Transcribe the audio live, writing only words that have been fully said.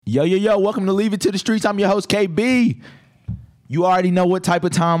Yo, welcome to Leave It to the Streets. I'm your host, KB. You already know what type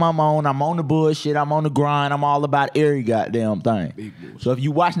of time I'm on. I'm on the bullshit. I'm on the grind. I'm all about every goddamn thing. So if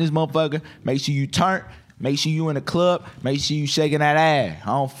you watching this motherfucker, make sure you turn. Make sure you in the club. Make sure you shaking that ass. I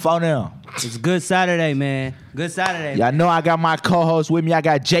don't phone them. It's good Saturday, man. Good Saturday. Y'all know I got my co-host with me. I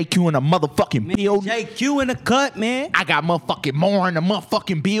got JQ in the motherfucking building. JQ in the cut, man. I got motherfucking Moore in the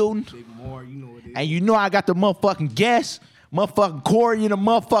motherfucking building. More, you know what it is. And you know I got the motherfucking guest. Motherfucking Corey in the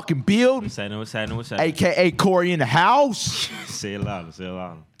motherfucking building. What's happening? AKA Corey in the house. Say it louder.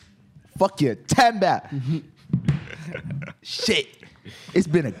 Fuck you, time about. Shit. It's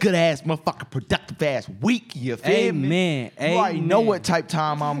been a good ass motherfucking productive ass week. You feel me? Amen. You already know what type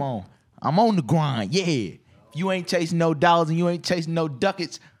time I'm on. I'm on the grind, yeah. If you ain't chasing no dollars and you ain't chasing no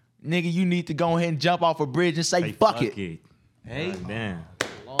ducats, nigga, you need to go ahead and jump off a bridge and say fuck it. Hey, damn.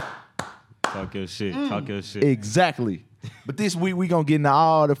 Talk your shit. Talk your shit. Exactly. But this week we gonna get into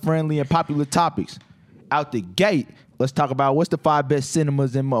all the friendly and popular topics. Out the gate, let's talk about what's the 5 best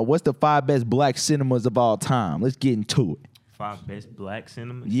cinemas and what's the 5 best black cinemas of all time. Let's get into it. 5 best black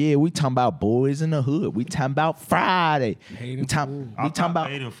cinemas. Yeah, we talking about Boys in the Hood. We talking about Friday. We talking about.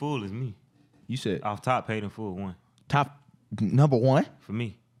 Paid in full is me. You said Off top, paid in full one top number one. for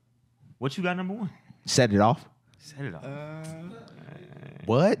me. What you got number one? Set it off. Set it off.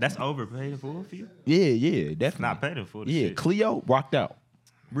 What? That's over paid in full for you. Yeah, definitely. Not paid in full. Yeah, Shit. Cleo rocked out.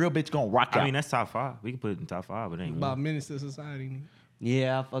 Real bitch gonna rock out. I mean, that's top 5. We can put it in top 5, but it ain't About one. Menace to Society, nigga.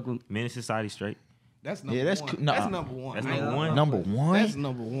 Yeah, I fuck with. Menace Society straight. That's number Yeah, that's one. cool. Nah. That's number one. That's I ain't number gonna one? lie. Number one? That's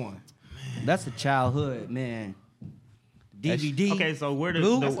number one. That's a childhood, man. DVD. Okay, so where do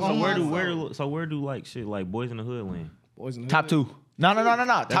Blue? where do like shit like Boys in the Hood land? Boys in the Top Hood. 2. No.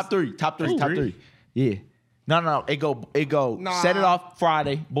 Top three. Top three. Yeah. No. It go. Nah. Set it off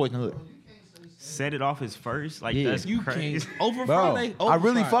Friday. Boys in the Hood. Set it off as first. Like Yeah. that's You crazy. can't. Over Bro, Friday? I Over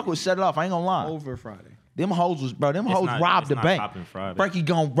really Friday. fuck with Set It Off. I ain't gonna lie. Over Friday. Them hoes not- robbed the it's not bank. topping Friday. Frankie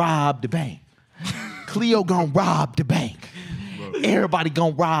gonna rob the bank. Cleo gonna rob the bank. Everybody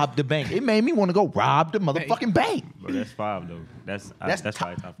gonna rob the bank. It made me want to go rob the motherfucking bank. Bro, that's 5 though. That's That's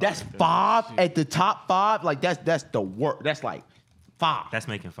probably top 5. That's right there. 5 at the top 5. Like that's the work. That's like 5. That's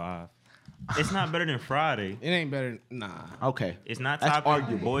making 5. It's not better than Friday. It ain't better. Nah. Okay. It's not That's top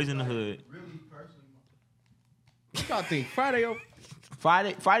arguable. Boys in the Hood. What y'all think? Friday?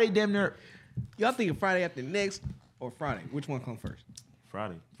 Friday damn near Y'all think Friday after next or Friday? Which one come first?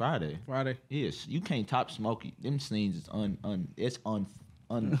 Friday. Friday. Friday. Yes, you can't top Smokey. Them scenes is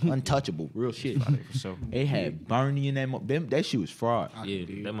untouchable. Real shit. Friday for sure. They had Bernie in that. That shit was fraud. Yeah,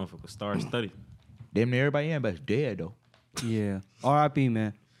 that motherfucker star study. Damn near everybody in, but it's dead though. Yeah. R.I.P.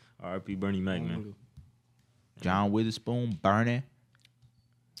 man. R.I.P. Bernie Mac, man. John Witherspoon, Bernie.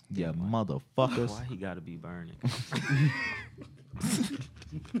 Yeah, motherfuckers. Why he gotta be burning?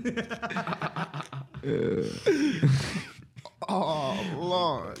 Oh,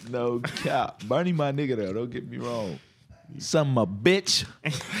 Lord. No cap. Bernie my nigga though, don't get me wrong. Some a bitch.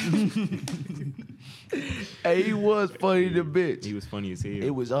 Hey, he was funny the bitch. He was funny as hell. It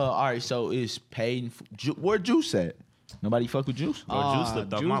was all right, so it's paid where Juice at? Nobody fuck with Juice? Bro, Juice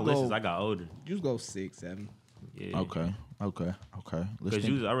slipped off Juice my list go- as I got older. Just go 6, 7. Yeah. Okay. Because Let's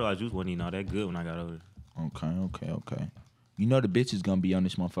Juice, I realized Juice wasn't even all that good when I got older. Okay. You know the bitch is gonna be on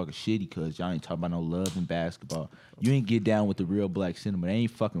this motherfucker shitty because y'all ain't talking about no love and basketball. You ain't get down with the real black cinema. They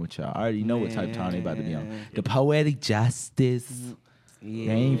ain't fucking with y'all. I already know what type of time they about to be on. The poetic justice.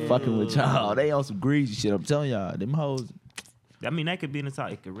 Yeah. They ain't fucking with y'all. They on some greasy shit. I'm telling y'all, them hoes. I mean, that could be in the top.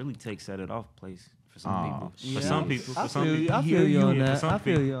 It could really take Set It Off place for some Aw, people. Yeah. For some people. I For some feel people. you. I feel you on Yeah, for that. some I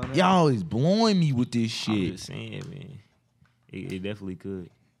feel people. you on that. Y'all is blowing me with this I'm shit. just saying, man. It definitely could.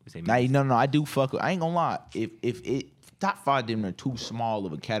 No, I do fuck with. I ain't gonna lie. If it top 5 damn near too small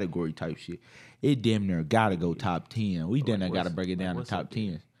of a category type shit, it damn near gotta go top 10. We damn near what's- gotta break it down to what's top up there?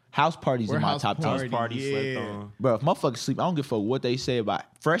 10. House parties in my House top 10. Party. House party Yeah. slept on. Bro, if motherfuckers sleep, I don't give a fuck what they say about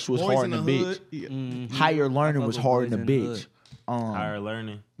Fresh was Boys hard in in the the bitch. Hood. Yeah. Mhm. Higher Learning I fuck was with hard in Boys the in the bitch. Higher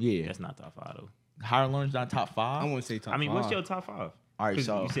learning. Yeah. That's not top 5 though. Higher Learning's not top 5. I want to say top I mean, 5. what's your top 5? All right, 'Cause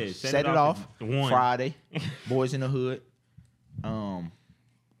so you said set it off is one. Friday. Boys in the Hood.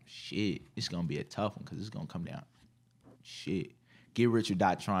 Shit, it's gonna be a tough one because it's gonna come down. Shit, Get Rich or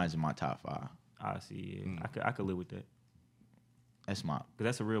Die Trying's in my top 5. I see. Yeah. I could live with that. That's my Cause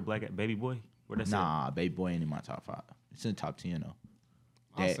that's a real black baby boy. Where that's at? nah. Baby Boy ain't in my top 5. It's in the top 10 though.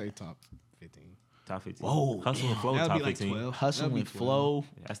 I'll That- say top 15. Top 15. Whoa, Hustle and Flow That'd top be like 15. 12. Hustle That'd be and 12. Flow.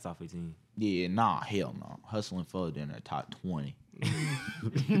 Yeah, that's top 15. Yeah, nah, hell no. Hustle and Flow in the top 20.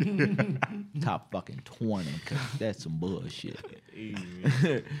 Top fucking 20, cause that's some bullshit.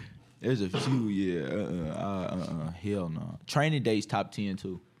 There's a few, yeah. Hell no. Training Day's top 10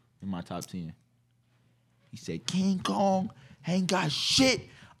 too. in my top 10. He said, King Kong ain't got shit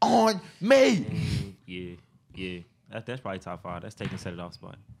on me. Yeah. That's probably top 5. That's taking Set It Off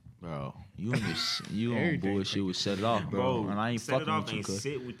spot. Bro, you on Everything bullshit with Set It Off, bro. And I ain't Set It fucking Off with you, ain't cuz.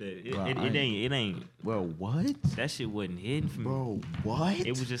 sit with that. Bro, It ain't. Bro, what? That shit wasn't hidden from me. Bro, what?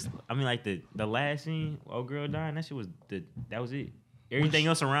 It was just, I mean, like the last scene, old girl dying. That shit was that was it. Everything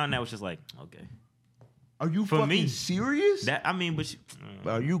else around that was just like, okay. Are you For fucking me, serious? That I mean, but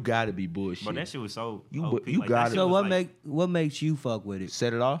Bro, you gotta be bullshit. but that shit was so. You- OP. you Like, got that it. shit So was what like- what makes you fuck with it?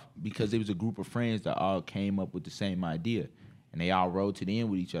 Set It Off because it was a group of friends that all came up with the same idea, and they all rode to the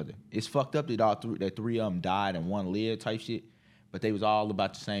end with each other. It's fucked up that three of them died and one lived type shit, but they was all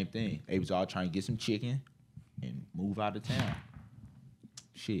about the same thing. They was all trying to get some chicken and move out of town.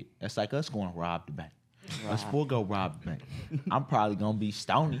 Shit, that's like us going to rob the bank. Us four go rob the bank. I'm probably gonna be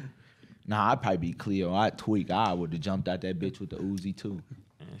Stony. Nah, I'd probably be Cleo. I'd tweak. I would have jumped out that bitch with the Uzi too.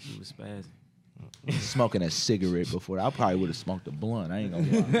 Man, she was spazzing. Smoking a cigarette before that. I probably would have smoked a blunt. I ain't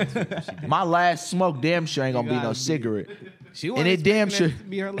gonna lie. My last smoke damn sure ain't gonna be no cigarette. She And it damn sure. to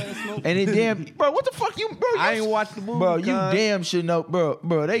be her last smoke. And it damn, bro, what the fuck you, bro? I you- ain't watched the movie. Bro, you cuz. damn sure know, bro.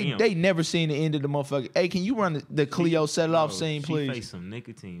 Damn. They never seen the end of the motherfucker. Hey, can you run the Cleo Set It Off Bro, scene, She please? faced some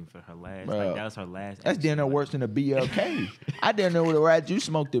nicotine for her last. Bro. Like that was her last. That's damn near action. worse than a BLK. I didn't know what the rat you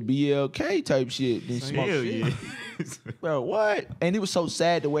smoked the BLK type shit. Then smoke Hell shit. yeah. Bro, what? And it was so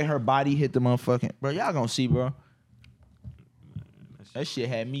sad the way her body hit the motherfucking. Bro, y'all gonna see, bro. That shit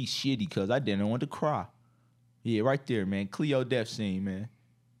had me shitty because I didn't want to cry. Yeah, right there, man. Cleo death scene, man.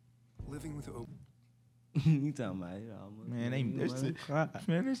 Living with You talking about it? Man,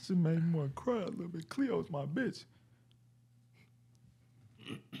 man, this shit made me want to cry a little bit. Cleo's my bitch.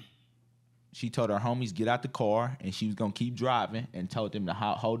 She told her homies get out the car, and she was gonna keep driving, and told them to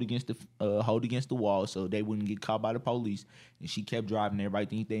hold against the wall so they wouldn't get caught by the police. And she kept driving. Everybody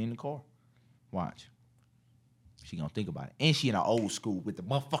think they in the car. Watch. She gonna think about it, and she in an old school with the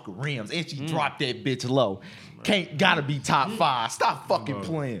motherfucking rims, and she dropped that bitch low. Gotta be top 5. Stop fucking Bro.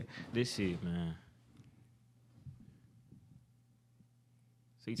 playing. This shit, man.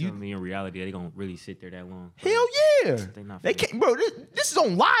 So you You- telling me in reality they gonna really sit there that long? Hell yeah. They not They finna- can't, bro. This is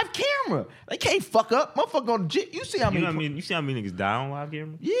on live camera. They can't fuck up. Motherfucker on the jet. You see how You many? know what I mean? You see how many niggas die on live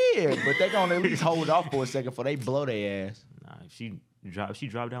camera? Yeah, but they gonna at least hold off for a second before they blow their ass. Nah, if she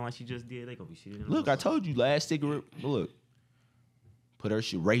dropped down like she just did, they gonna be shitting. Look, I told you last cigarette. Look, put her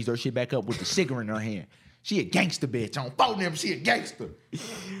shit, raised her shit back up with the cigarette in her hand. She a gangster bitch. On both of them, she a gangster.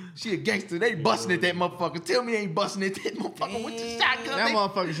 She a gangster. They busting at that motherfucker. Tell me they ain't busting at that motherfucker with the shotgun. That They-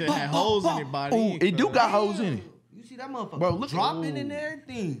 motherfucker should have holes in it body. Ooh, it do got holes in it. You see that motherfucker Bro, look- dropping Ooh. and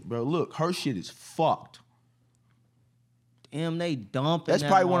everything. Bro, look, her shit is fucked. Damn, they dumping. That's that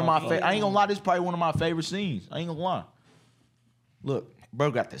probably one of my motherfucker. favorite. I ain't gonna lie, this is probably one of my favorite scenes. I ain't gonna lie. Look,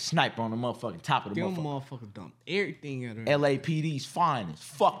 bro got the sniper on the motherfucking top of the Them motherfucker. motherfuckers dumped everything at her. LAPD's finest.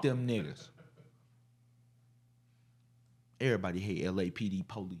 Fuck them niggas. Everybody hate LAPD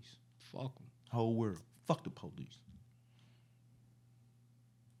police. Fuck 'em. Whole world. Fuck the police.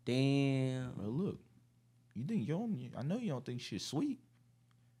 Damn. Bro, look. You think you don't, I know you don't think shit's sweet.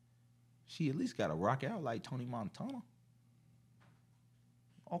 She at least gotta rock out like Tony Montana.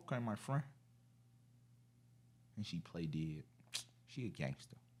 Okay, my friend. And she play dead. She a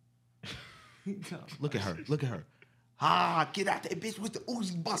gangster. Look at her. Look at her. Ah, get out that bitch with the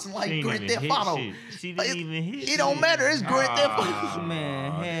Uzi busting like She ain't Grand even Theft hit Auto. shit. She didn't even hit It don't shit. matter. It's Grand Theft Auto.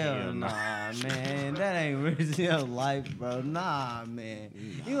 Man, hell hell nah, man. That ain't real life, bro. Nah, man.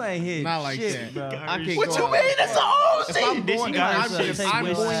 You ain't hit Not like shit, that. bro. I can't What go you out mean? like That's that. all If I'm shit. This going, you gotta I'm, say if take I'm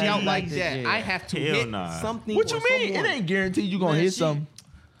with going out shit like like that, that, yeah. I have to Hell hit nah. something. What you or mean? someone. It ain't guaranteed you gonna Man, hit she- something.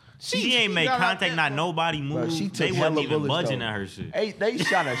 She ain't make got out contact, there, not bro. nobody Bro, moved. she took They hella wasn't even bullets, budging though. at her shit. Hey, they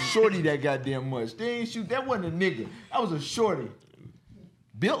shot a shorty that goddamn much. They ain't shoot. That wasn't a nigga. That was a shorty.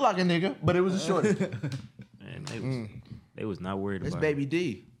 Built like a nigga, but it was a shorty. Man, they was not worried That's about Baby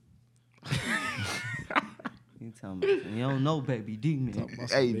D. You talking about, you don't know, baby D, man.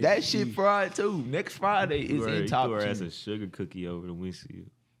 Hey, that shit Friday too. Next Friday You is in top threw her 10. as a sugar cookie over the windshield.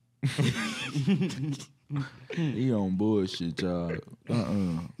 He on bullshit, y'all.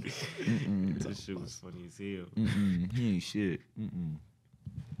 That shit was funny as hell. He ain't shit.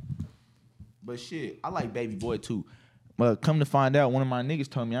 But shit, I like Baby Boy too. But come to find out, one of my niggas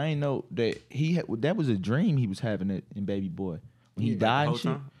told me I ain't know that that was a dream he was having in Baby Boy when he Yeah, died the and whole shit.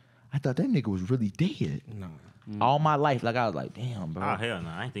 time? I thought that nigga was really dead. No. All my life, like I was like, damn, bro, Oh hell no,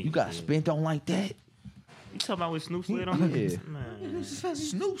 I ain't think you he got did. spent on like that. You talking about with Snoop slid on Yeah. it? Man.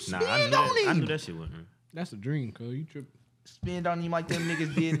 Snoop Nah, spend on I knew him. that shit wasn't her. That's a dream, cuz. You tripping. Spend on him like them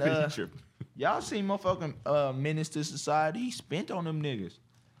niggas did. Y'all seen motherfucking Menace to Society? He spent on them niggas.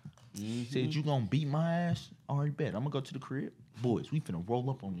 Said, you gonna beat my ass? Already bet. I'm gonna go to the crib. Boys, we finna roll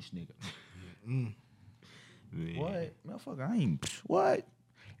up on this nigga. Man. What? Motherfucker, I ain't. What?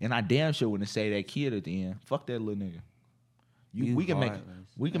 And I damn sure wouldn't say that kid at the end. Fuck that little nigga. We can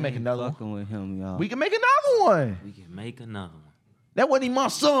make another one. Fucking with him, y'all. We can make another one. We can make another one. That wasn't even my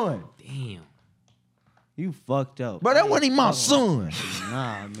son. Damn. You fucked up. Bro, that wasn't even my son.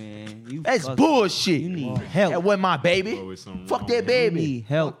 Nah, man. You That's fucked bullshit. You need help. That wasn't my baby. Bro, it's something Fuck wrong that with You baby. need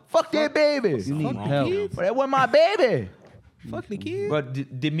help. Fuck that baby. You need Fuck help. kids. Bro, that wasn't my baby. Fuck the kid. Bro,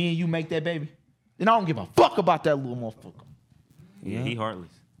 did me and you make that baby? Then I don't give a fuck about that little motherfucker. Yeah, he heartless.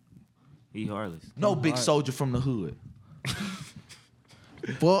 He heartless. No big soldier from the hood.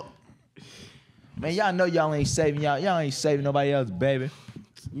 Fuck. Man, y'all know y'all ain't saving y'all ain't saving nobody else, baby.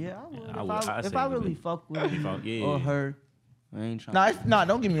 Yeah, I would. I would. I'd If say I you really would. fuck with him Yeah. or her, I ain't trying. Nah,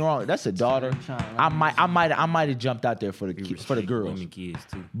 don't get me wrong. That's a daughter. I might have jumped out there for the girls. Women, kids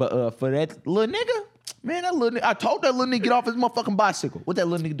too. But for that little nigga, man, that little nigga, I told that little nigga get off his motherfucking bicycle. What that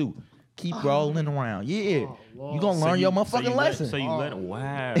little nigga do? Keep rolling around. Yeah. You gonna learn your motherfucking lesson. So you let him.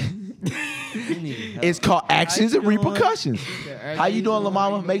 Wow. You need help. It's called actions and doing? repercussions. How you doing, La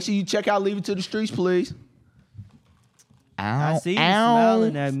Mama? Make sure you check out Leave It to the Streets, please. I Ow, see you ow,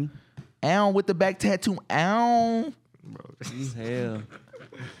 smiling at me. ow with the back tattoo. Ow. You hell.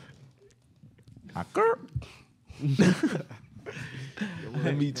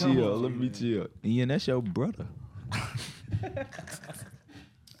 Let me chill. Let me chill. Ian, that's your brother.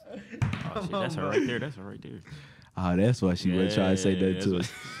 Oh, shit, that's her right there. That's her right there. Oh, that's why she was trying to say that Yeah, to that's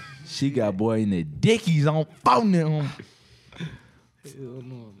us. She got boy in the dickies on phone them. Hell no,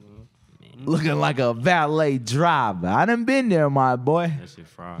 man. Looking like a valet driver. I done been there, my boy. That shit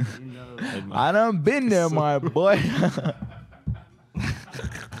fried. I done been there, my boy.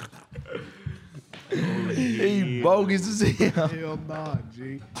 He bogus as hell. Hell nah,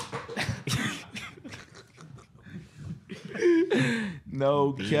 G.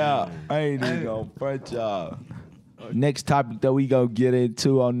 No cap. I ain't even gonna front y'all. Next topic that we gonna get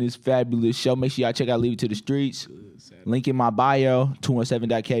into on this fabulous show. Make sure y'all check out Leave It to the Streets. Link in my bio,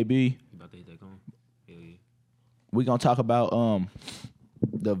 217.kb. You about to hit that cone? Hell yeah. We gonna talk about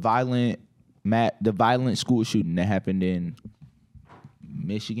the violent school shooting that happened in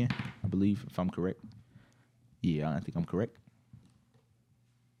Michigan, I believe, if I'm correct. Yeah, I think I'm correct.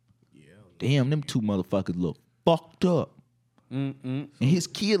 Yeah. Damn, them two motherfuckers look fucked up. And his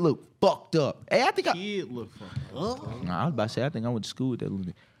kid look fucked up. Hey, I think Kid look fucked up. Nah, I was about to say, I think I went to school with that little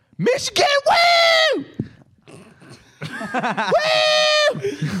nigga. Michigan, woo!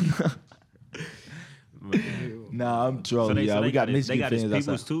 Woo! Nah, I'm trolling, y'all. We got Michigan his fans peoples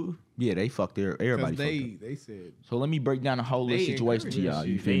outside. too. Yeah, they fucked everybody. Because Fucked up. they said So let me break down the whole little They situation to encouraged y'all.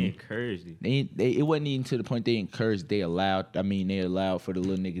 You that feel They me? encouraged it. It wasn't even to the point they encouraged. They allowed for the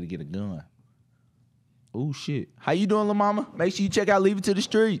little nigga to get a gun. Oh shit! How you doing, La Mama? Make sure you check out Leave It to the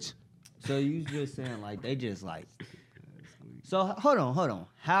Streets. So you just saying like they just like. So hold on.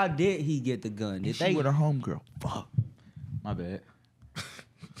 How did he get the gun? Did She they? with her homegirl. Fuck. My bad.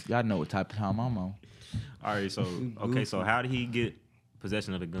 Y'all know what type of time I'm on. All right, so so how did he get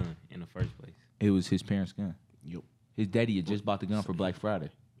possession of the gun in the first place? It was his parents' gun. Yep. His daddy had just bought the gun for Black Friday.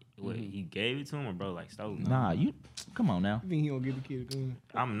 What, he gave it to him, or bro like stole it? Nah, you come on now. I think he gonna give the kid a gun.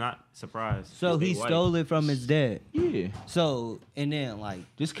 I'm not surprised. So They he white. stole it from his dad. Yeah. So and then like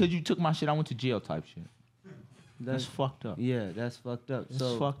Just cause you took my shit, I went to jail type shit. That's that's fucked up. yeah, that's fucked up. That's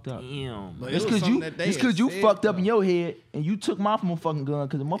So fuck up. Damn. But It's it was cause you, something that they it's had cause you said, fucked up in though. your head and you took my motherfucking gun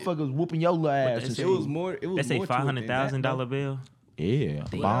cause the motherfucker was whooping your little ass. they and say- It shit. was more. It was That's a more to it than that, $500,000 bill. Yeah,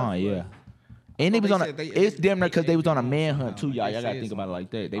 Damn. bond, yeah. And they Well, was they on a, said they- it's damn near because they was on a they- manhunt too, like y'all. they Y'all gotta said think about it like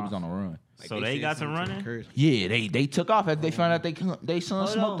that. They was on a run. Like So they got said to something running? encourage- Yeah, they took off after they found out they son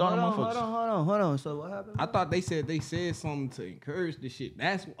smoked all the motherfuckers. hold on. So what happened? I thought they said something to encourage the shit.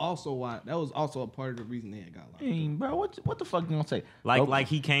 That's also why. That was also a part of the reason they had got locked. Hey, bro, what the fuck you gonna say? Like Nope. like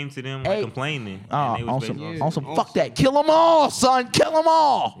he came to them Hey. like complaining. and they was on some, basically- on some on fuck some- that, kill them all, son, kill them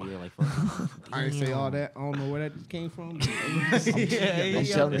all. Yeah, like fuck. I didn't say all that. I don't know where that came from. I'm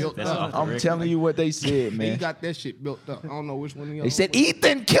telling you, That's off the I'm record. telling you what they said, He man. got that shit built up. I don't know which one of y'all. They said,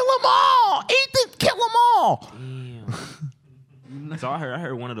 Ethan, kill them all. Ethan, kill them all. Damn. So I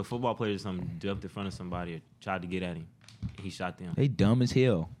heard one of the football players or something jumped in front of somebody or tried to get at him. He shot them. They dumb as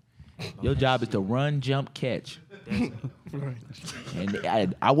hell. Your job is to run, jump, catch.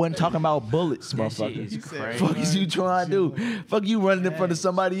 And I wasn't talking about bullets, That shit motherfucker. is crazy. Fuck is you trying to do? Fuck you running in front of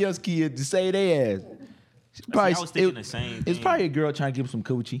somebody else kid to say they ass. I was thinking the same It's thing. probably a girl trying to give him some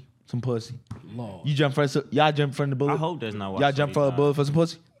coochie, some pussy. Lord. You jump for y'all jump in front of the bullet. I hope that's not why. Y'all jump for a bullet for some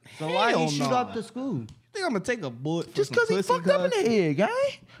pussy. So why Hell he shoot no. up the school? think I'm gonna take a bullet for Just some because he pussy, fucked up in cuz? the head,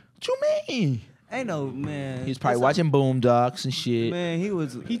 guy. What you mean? Ain't no man. He was probably watching Boondocks and shit. Man, he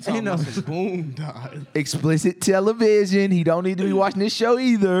was. He talking ain't no, about some boom dog. Explicit television. He don't need to be watching this show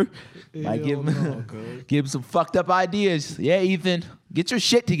either. Like give Hell him, no, cuz. give him some fucked up ideas. Yeah, Ethan, get your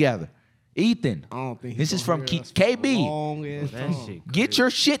shit together. Ethan, I don't think this he's is from gonna hear us for a KB. long ass That time. shit. Get your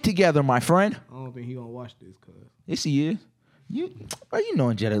shit together, my friend. I don't think he gonna watch this, cuz. Yes, he is. You know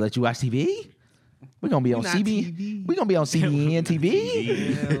Jedi let you watch TV. We're gonna be on not CB. TV. We're gonna be on CBN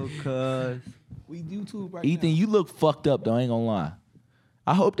TV. hell, cuz. We YouTube right Ethan, now. you look fucked up though. I ain't gonna lie.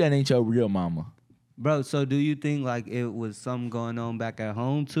 I hope that ain't your real mama. Bro, so do you think like it was something going on back at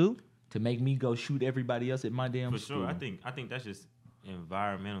home too? To make me go shoot everybody else at my damn For school. sure. I think that's just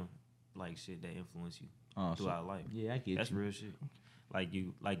environmental like shit that influence you Oh, so- throughout life. Yeah, I get That's you. real shit. Like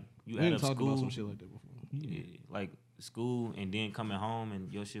you we out ain't of talked about school, some shit like that before. yeah, like school, and then coming home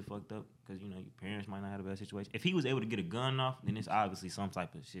and your shit fucked up because your parents might not have a bad situation. If he was able to get a gun off, then it's obviously some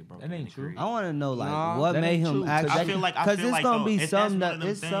type of shit, bro. That ain't true. I want to know like Nah, what that made ain't him true, 'cause actually. I feel like it's gonna though, be if that's something one of them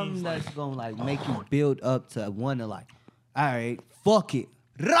it's something things, that's like- gonna like make you build up to want to like, all right, fuck it.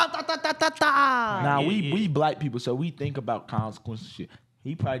 Ra-ta-ta-ta-ta-ta. Nah, Yeah, we yeah. black people, so we think about consequences and shit.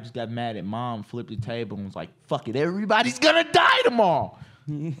 He probably just got mad at mom, flipped the table, and was like, "Fuck it, everybody's gonna die tomorrow."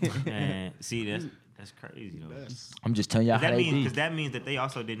 Man, see, that's crazy though. I'm just telling y'all how That they means be. because that means that they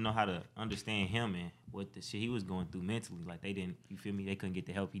also didn't know how to understand him and what the shit he was going through mentally. Like they didn't, you feel me? They couldn't get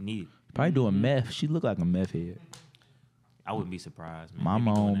the help he needed. Probably doing meth. She look like a meth head. I wouldn't be surprised, man. They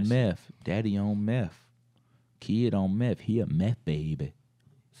Mama be doing on that shit. meth, daddy on meth, kid on meth. He a meth baby.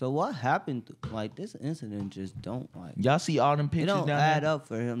 So what happened? Like this incident just don't like. Y'all see all them It pictures don't down add there? up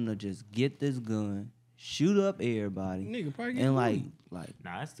for him to just get this gun, shoot up everybody, Nigga probably get and bullied. like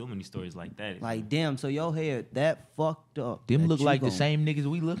Nah, that's too many stories like that. damn. So your hair that fucked up. Them that look you like the gon- same niggas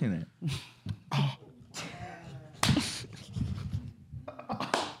we looking at.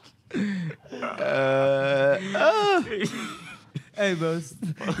 Hey, bro,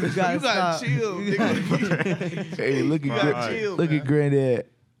 you gotta, You gotta chill, nigga. Hey, look at gotta chill, look man. at granddad.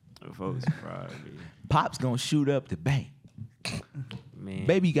 Folks, surprised, Pop's gonna shoot up the bank. man.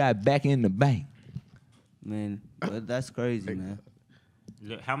 Baby got back in the bank. man. But that's crazy, man.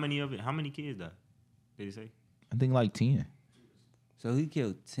 Look, how many kids died? Did he say? I think like 10. So he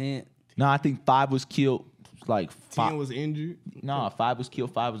killed 10. No, I think 5 was killed. Like 10 5. was injured. No, 5 was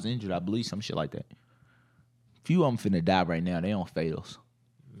killed, 5 was injured. I believe some shit like that. Few of them finna die right now. They on fatals.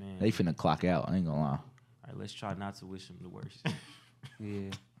 Man, They finna clock out. I ain't gonna lie. all right, let's try not to wish him the worst. Yeah.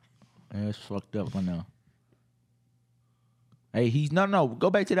 Man, it's fucked up right now. Hey, he's no. Go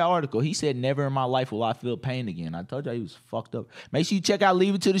back to that article. He said, "Never in my life will I feel pain again." I told you he was fucked up. Make sure you check out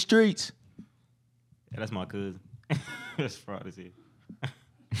 "Leave It to the Streets." Yeah, that's my cousin. That's fraud as hell.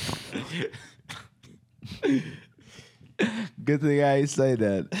 Good thing I ain't say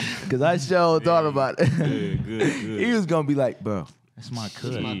that, cause I sure thought about it. Good, good. He was gonna be like, "Bro, that's my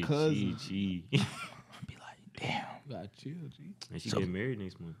cousin." my cousin. Gee. I'd be like, "Damn." You gotta chill, G. And she So- get married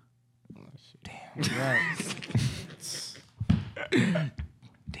next month. Oh, shit. Right.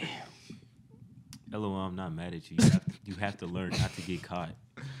 LOL, I'm not mad at you. You have to learn not to get caught.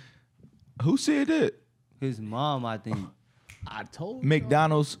 Who said that? His mom, I think. I told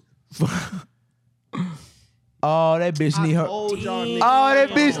McDonald's. Oh, that bitch need her. told y'all niggas. Oh, that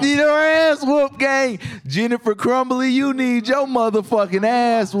bitch need her ass whooped, gang. Jennifer Crumbly, you need your motherfucking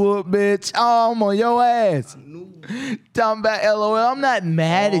ass whooped, bitch. Oh, I'm on your ass. Talking about LOL. I'm not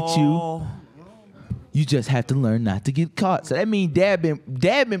mad at you. You just have to learn not to get caught. So that means dad been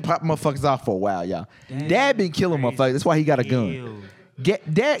popping motherfuckers off for a while, y'all. Dad been killing motherfuckers. That's why he got a gun. Ew.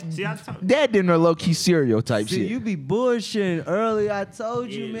 Dad See, I told- did no low key serial type See, shit. you be bullshitting early. I told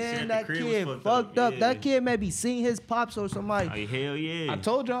you, Yeah, man, shit, that the crib was kid fucked fucked up, up. yeah. That kid maybe seen his pops or somebody. Oh, hell yeah. I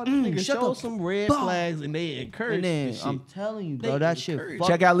told y'all this nigga shut showed the some red fuck. flags and they encouraged And then this shit. I'm telling you, bro, They that shit encourage. fucked.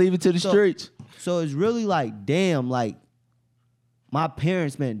 Check out Leave It to the So- Streets. So it's really like, damn, like my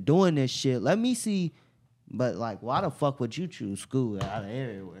parents been doing this shit. Let me see. But like, why the fuck would you choose school out of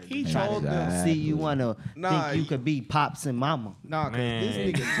everywhere? He Try told to them. see you wanna Nah, think you he- could be pops and mama. Nah, cause Man. this nigga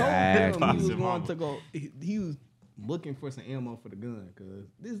Exactly. told them he was Pops going and to go. He was looking for some ammo for the gun, cause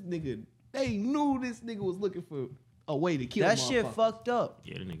this nigga, they knew this nigga was looking for a way to kill. That shit motherfuckers. fucked up.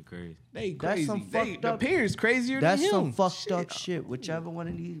 Yeah, that nigga crazy. They That's crazy. some They, fucked the up- parents crazier That's than him. some fucked up shit. Whichever one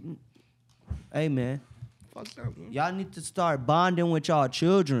of these. Hey man, Fucked up, man. y'all need to start bonding with y'all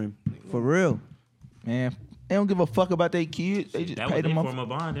children for real. Man, they don't give a fuck about their kids. They just That pay was them their up. form of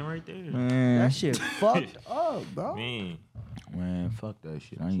bonding right there. Man, That shit fucked up, bro. Man, fuck that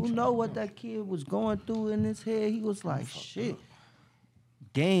shit. I ain't Who tryna- know what that kid was going through in his head? He was like, shit.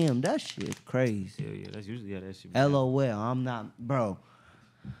 Damn, that shit crazy. hell yeah, that's usually how that shit be. LOL, I'm not, bro.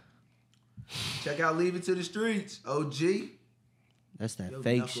 Check out Leave It to the Streets, OG. That's that Yo,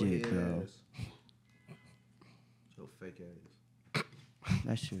 fake shit, knucklehead bro. ass. Yo, fake ass.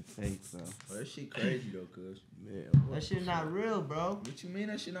 That shit fake, bro. Oh, that shit crazy though, cuz. That shit not real, bro. What you mean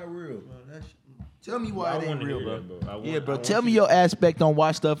that shit not real? Bro, that shit. Tell me I why it ain't wanna real, hear bro. that, bro. Yeah, bro. I Tell want me you- your aspect on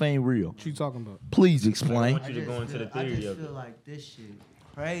why stuff ain't real. What you talking about? Please I explain. want you to go into the theory I of just feel it. like this shit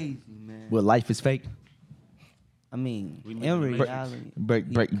crazy, man. Well, life is fake. I mean, We live in in the Matrix.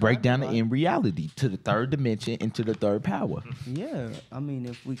 reality, Break down it like- in reality to the third dimension into the third power. yeah. I mean,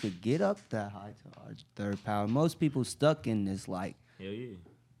 if we could get up that high to our third power, most people stuck in this, like, Hell yeah.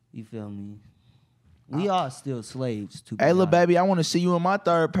 you feel me? We are still slaves to. Hey, little baby, I want to see you in my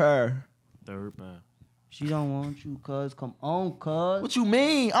third power. Third power. She don't want you, cuz. Come on, cuz. What you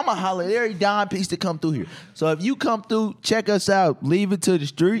mean? I'ma holler at every dime piece to come through here. So if you come through, check us out. Leave It to the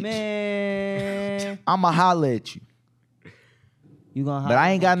Streets. Man, I'ma holler at you. you gonna? But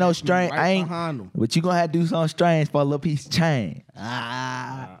I ain't got no strange. Right I ain't. behind him. But you gonna have to do something strange for a little piece of change.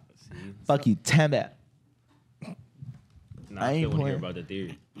 Ah, See? Fuck you, Timber. Nah, I I ain't still want to hear playing. about the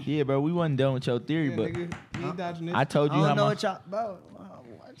theory. Yeah, bro, we wasn't done with your theory, Yeah, but nigga, you ain't dodging this. I told I you how don't know my. what y'all, bro.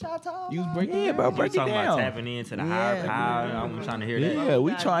 What y'all talking You was about? breaking Yeah, down. bro, You break it talking about down. tapping into the Yeah. higher power. I'm trying to hear that. Yeah,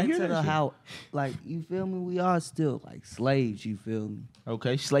 we gotta trying to get hear the that shit. how, like, you feel me? We are still like slaves. You feel me?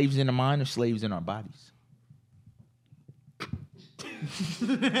 Okay, slaves in the mind or slaves in our bodies?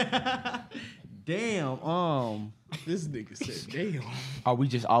 Damn. This nigga said, damn. Are we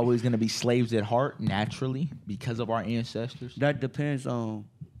just always gonna be slaves at heart naturally because of our ancestors? That depends on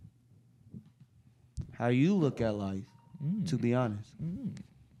how you look at life. To be honest,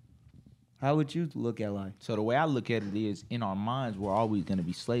 how would you look at life? So the way I look at it is, in our minds, we're always going to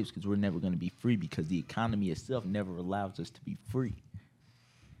be slaves because we're never going to be free because the economy itself never allows us to be free.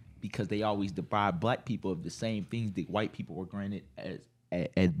 Because they always deprive black people of the same things that white people were granted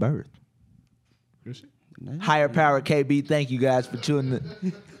at birth. Good shit. Higher power, KB. Thank you guys for tuning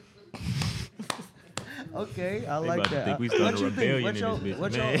in. Okay, I They like about to that. think we What starting a you think? rebellion What's in your, this bitch,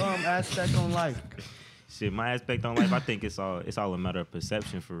 what's man. your aspect on life? Shit, my aspect on life, I think it's all a matter of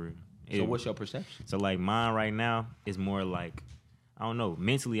perception for real. So what's your perception? So like mine right now is more like, I don't know.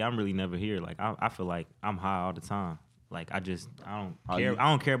 Mentally, I'm really never here. Like I feel like I'm high all the time. Like I don't Oh, care. you- I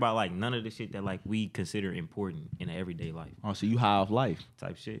don't care about like none of the shit that like we consider important in the everyday life Oh, so you high off life.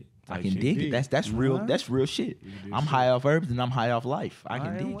 type shit. I Type can shit. dig it. dig. That's real. Alright. That's real shit. I'm high off herbs and I'm high off life. I can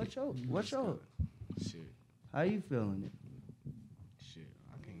Alright, dig what's it. your, what's your, Shit. how you feeling it? Shit.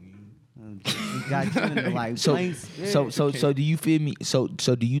 I can't even. We got you in the like So, plain spirit. so do you feel me? So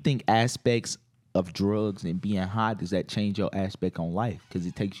do you think aspects of drugs and being high, does that change your aspect on life? Because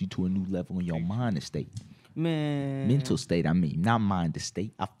it takes you to a new level in your mind state, Man, mental state. I mean, not mind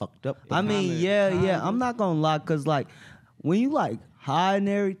state. I fucked up. I mean, yeah. I'm not gonna lie, cause like when you like high and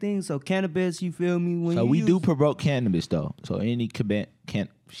everything, so cannabis, you feel me? When So you we do use- promote cannabis though. So any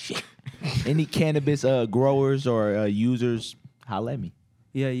any cannabis growers or users, holla at me.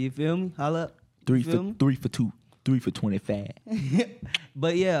 Yeah, you feel me? Holla. Three You feel me? for 25.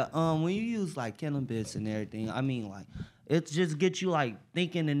 But yeah, when you use like cannabis and everything, I mean like it just gets you like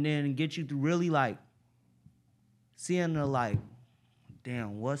thinking and then get you to really like seeing the like,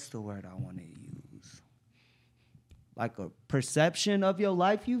 damn, what's the word I want to use? Like a perception of your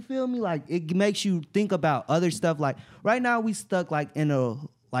life, you feel me? Like it makes you think about other stuff. Like right now we stuck like in a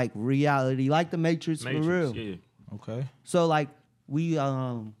like reality, like the Matrix, Matrix, for real. yeah. Okay. So like we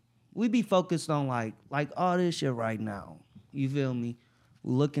be focused on like all this shit right now. You feel me?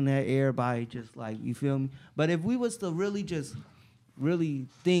 We're looking at everybody just like, you feel me? But if we was to really just really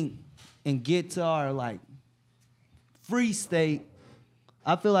think and get to our like free state,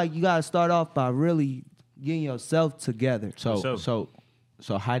 I feel like you gotta start off by really getting yourself together. So For sure.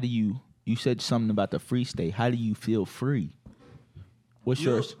 so how do you said something about the free state. How do you feel free? What's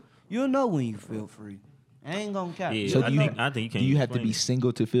yours? You'll know when you feel free. I ain't gonna cap. Yeah, So I do you- think you Do can't. you have to explain be it.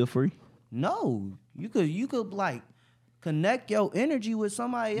 single to feel free? No, you could like connect your energy with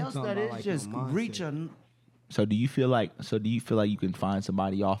somebody else talking that about, is like, just your mindset. reach a. So do you feel like you can find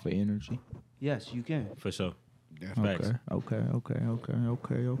somebody off of energy? Yes, you can. For sure. Definitely. Facts. Okay.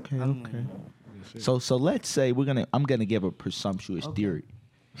 So let's say I'm gonna give a presumptuous Okay. theory.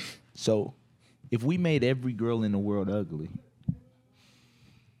 So if we made every girl in the world ugly,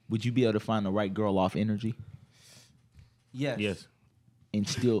 would you be able to find the right girl off energy Yes. Yes. and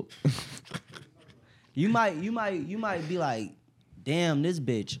still? You might be like, damn, this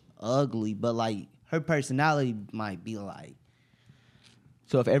bitch ugly, but like her personality might be like,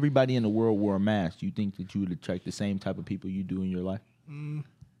 So if everybody in the world wore a mask, you think that you would attract the same type of people you do in your life,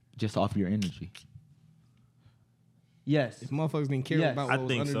 just off your energy? yes. If motherfuckers didn't care Yes. about I what was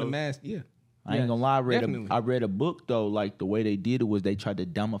think under so. the mask, yeah. I ain't gonna lie. definitely. I read a book though. Like the way they did it was they tried to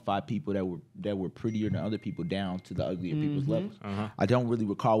dumbify people that were prettier than other people down to the uglier people's levels. I don't really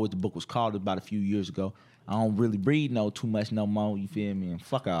recall what the book was called. It was about a few years ago. I don't really read too much no more. You feel me? And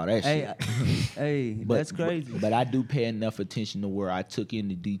fuck all that Hey, shit. hey, that's crazy. But I do pay enough attention to where I took in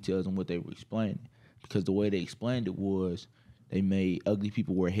the details and what they were explaining, because the way they explained it was they made ugly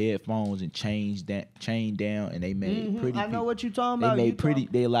people wear headphones and chained down, and they made pretty. I know people, what you're talking they about. made pretty.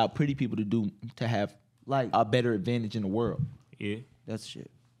 They allowed pretty people to have Like- a better advantage in the world, Yeah. That's shit.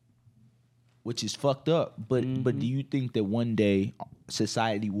 which is fucked up. But do you think that one day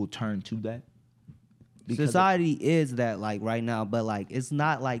society will turn to that? Because Society is that like right now, but like it's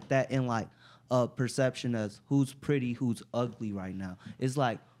not like that in like a perception as who's pretty, who's ugly right now. It's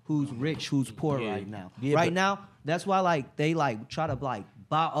like who's rich, who's poor Yeah. right now. Yeah, right but- now, that's why like they like try to like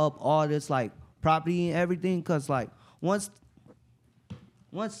buy up all this like property and everything, cause like once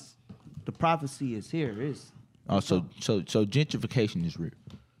the prophecy is here, it's so gentrification is real.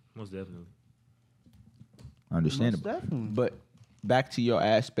 Most definitely. Understandable. Most definitely. But back to your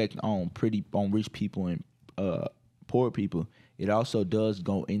aspect on rich people and poor people, it also does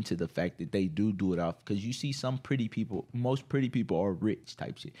go into the fact that they do it off, because you see some pretty people, most pretty people are rich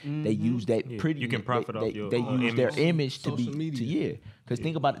type shit. They use that Yeah, pretty. you can profit off your They use their image. image to be Social media. Because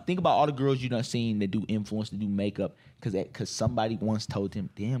think about all the girls you done seen that do influence, that do makeup, because somebody once told them,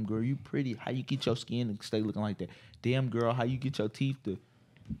 "Damn girl, you pretty. How you get your skin to stay looking like that? Damn girl, how you get your teeth to."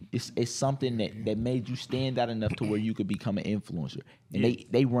 It's something that made you stand out enough to where you could become an influencer. And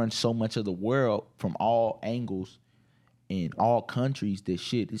they run so much of the world from all angles in all countries that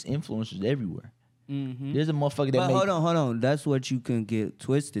shit. It's influencers everywhere. There's a motherfucker that But made, hold on. That's what you can get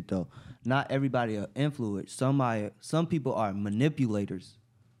twisted though. Not everybody are influenced. Some people are manipulators.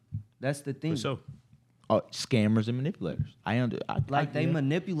 That's the thing. For sure. scammers and manipulators. I They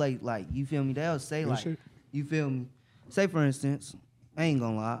manipulate, like, you feel me? They'll say, like, shit. you feel me? Say, for instance, I ain't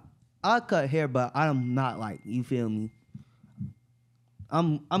gonna lie, I cut hair, but I'm not like, you feel me?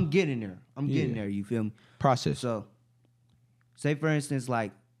 I'm getting there. I'm getting there, you feel me? process. So, say for instance,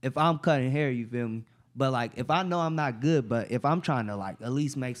 like if I'm cutting hair, you feel me? But like if I know I'm not good, but if I'm trying to like at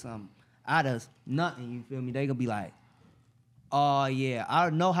least make something out of nothing, you feel me? They gonna be like, oh yeah, I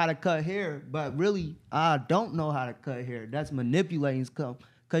know how to cut hair, but really I don't know how to cut hair. That's manipulating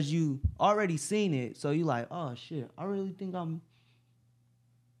because you already seen it. So you like, oh shit, I really think I'm.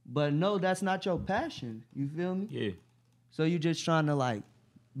 But no, that's not your passion. You feel me? Yeah. So you're just trying to like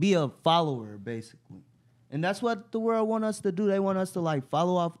be a follower, basically. And that's what the world want us to do. They want us to like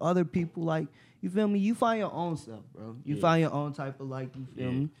follow off other people. Like, you feel me? You find your own self, bro. You find your own type of like, you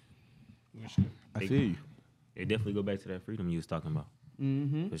feel me? I feel you. It definitely go back to that freedom you was talking about.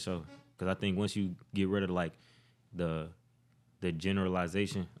 Mm-hmm. For sure. Because I think once you get rid of like the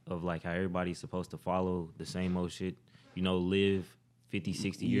generalization of like how everybody's supposed to follow the same old shit, you know, live 50,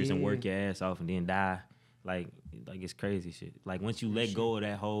 60 years and work your ass off and then die. Like it's crazy shit. Like once you let go of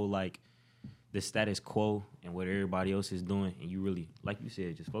that whole like the status quo and what everybody else is doing, and you really, like you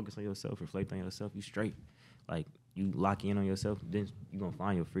said, just focus on yourself, reflect on yourself, you straight. Like you lock in on yourself, then you gonna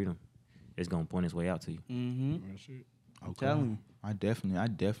find your freedom. It's gonna point its way out to you. Mm-hmm. Okay. Telling you. I definitely.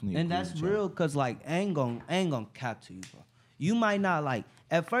 And agree that's with y'all. real, cause like I ain't gonna cap to you, bro. You might not like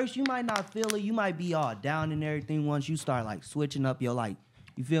at first. You might not feel it. You might be all down and everything. Once you start like switching up your like,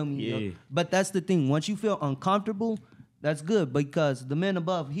 you feel me? Yeah. But that's the thing. Once you feel uncomfortable, that's good because the man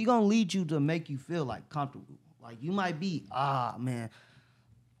above, he gonna lead you to make you feel like comfortable. Like you might be, man.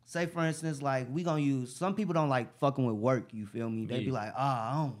 Say for instance, like we gonna use some people don't like fucking with work. You feel me? They be Yeah. like,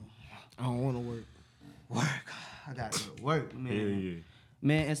 I don't want to work. work. I gotta go to work, man. Yeah.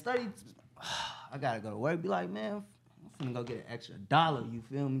 Man, and study. I gotta go to work. Be like, man, I'm finna go get an extra $1. You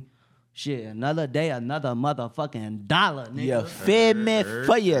feel me? Shit, another day, another motherfucking $1, nigga. You feel me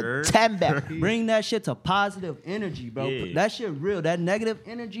for your timber. Bring that shit to positive energy, bro. Yeah. That shit real. That negative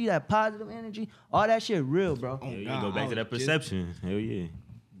energy, that positive energy, all that shit real, bro. Yeah, you God, go back I to that was just- perception. Hell yeah.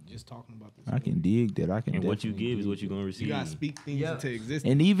 Just talking about this. I can dig that. I can. And what you definitely give is dig what you're gonna receive. You gotta speak things Yeah. into existence.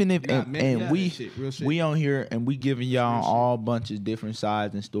 And even if You gotta and manifest we that shit, real shit. we on here and we giving y'all Real shit. all bunch of different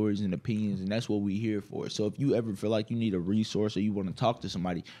sides and stories and opinions, and that's what we here for. So if you ever feel like you need a resource or you want to talk to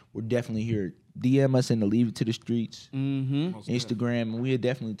somebody, we're definitely here. DM us in the Leave It to the Streets Mm-hmm. Instagram, and we'll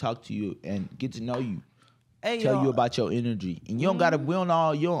definitely talk to you and get to know you. Hey, Tell yo, you about your energy, and you don't gotta. We don't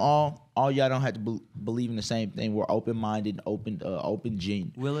all. You don't all y'all don't have to believe in the same thing. We're open minded, open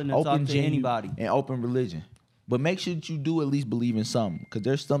gene, Willing to talk to anybody. and open religion. But make sure that you do at least believe in something, because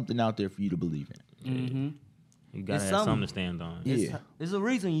there's something out there for you to believe in. Mm-hmm. You gotta It's have something. something to stand on. Yeah. It's a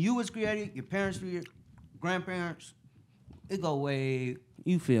reason you was created, your parents, your grandparents. It go way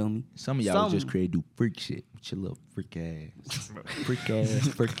You feel me? Some of y'all was just created to do freak shit with your little freak ass.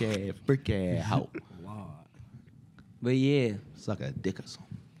 freak ass hoe. But yeah. Suck a dick or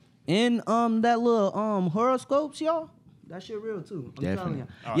something. And that little horoscopes, y'all, that shit real too. I'm telling Definitely.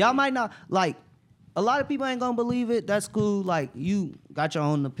 y'all. Y'all might not like. A lot of people ain't gonna believe it. That's cool. Like you got your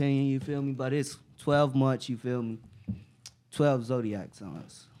own opinion. You feel me? But it's 12 months. You feel me? 12 zodiac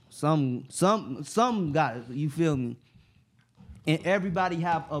signs. Some got it. You feel me? And everybody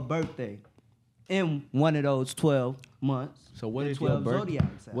have a birthday in one of those 12 months. So what The if your 12 birthday? zodiac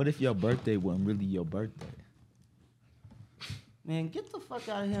signs. What if your birthday wasn't really your birthday? Man, get the fuck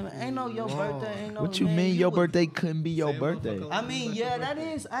out of here. Man. Ain't no your birthday. Ain't no. What you man, mean your was- birthday couldn't be your Say birthday? motherfucker I mean, yeah, that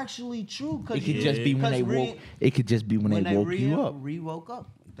is actually true. Cause It could you- just be when cause they woke. It could just be when they woke you up. Woke up.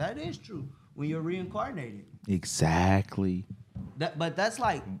 That is true. When you're reincarnated. Exactly. But that's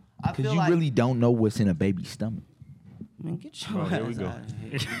like I Because feel you like really don't know what's in a baby's stomach. man, get your Oh, ass here we go. out of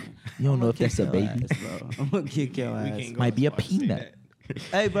here. You don't know if Kick that's a your baby. ass, bro. I'm gonna kick your We ass. can't go Might be as a far as to say peanut. that.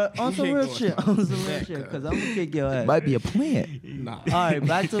 Hey, bro, on some can't real go as shit. far On as some real that, shit. Cause I'm gonna kick your ass. Might be a plant. Nah. All right,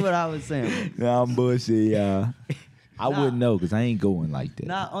 back to what I was saying. Nah, I'm bullshit, y'all. I wouldn't know because I ain't going like that.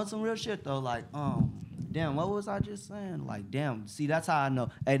 Nah, on some real shit though, like, damn, what was I just saying? Like, damn, see, that's how I know.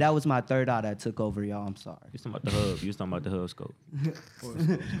 Hey, that was my third eye that took over, y'all. I'm sorry. You was talking about the hub. You was talking about the hub scope.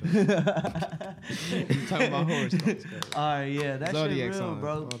 You talking about horoscopes? All right, yeah, that Zodiac shit real, signs,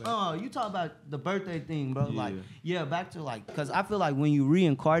 bro. all that. Oh, you talk about the birthday thing, bro. Like, Yeah. yeah, back to like, cause I feel like when you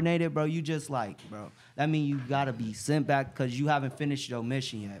reincarnated, bro, you just like, bro, that mean you gotta be sent back cause you haven't finished your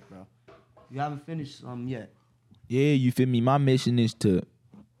mission yet, bro. You haven't finished something yet. Yeah, you feel me? My mission is to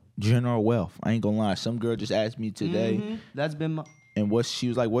generate wealth. I ain't gonna lie. Some girl just asked me today, Mhm. That's been my. and she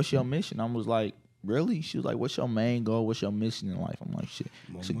was like, "What's your mission?" I was like, "Really?" She was like, "What's your main goal? What's your mission in life?" I'm like, "Shit,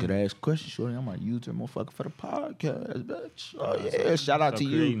 it's a good ass question, shorty." I'm like, "Use her motherfucker for the podcast, bitch." Oh yeah, shout out So to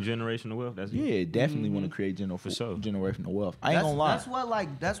you. creating generational wealth. That's it. Yeah, definitely want to create For sure. generational wealth. I ain't gonna lie.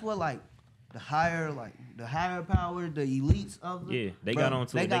 That's what like the higher power, the elites of the, Yeah, they bro, got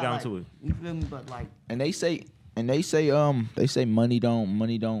onto it. They got onto like, it. You feel me? But like, And they say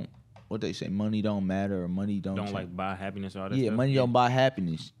money don't what they say, money don't matter or money don't Don't change. like buy happiness or all that Yeah, stuff. money don't buy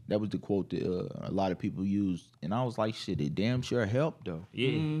happiness. That was the quote that a lot of people used, and I was like, shit, it damn sure helped though. Yeah,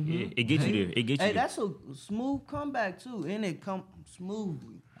 yeah. It gets you there. It gets you hey, there. that's a smooth comeback too, and it come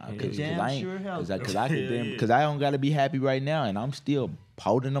smoothly. Cause, Damn I ain't, sure helped. cause I could damn, cause I don't gotta be happy right now, and I'm still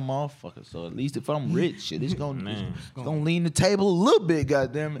holding them motherfucker. So at least if I'm rich, shit, it's gonna Man. lean the table a little bit,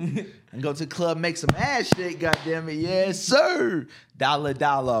 goddamn it, and go to the club, make some ass shake, goddamn it, yes sir.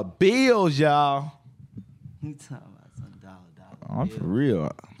 Dollar bills, y'all. You talking about some dollar? I'm for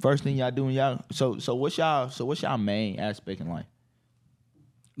real. First thing y'all doing, y'all. So what's y'all main aspect in life?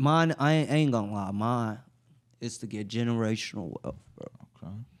 Mine, I ain't gonna lie. Mine is to get generational wealth, bro.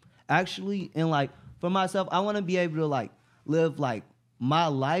 Okay. Actually, and like for myself, I want to be able to like live like my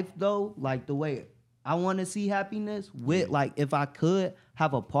life though, like the way I want to see happiness with like if I could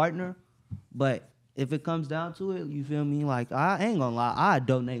have a partner, but if it comes down to it, you feel me? Like I ain't gonna lie, I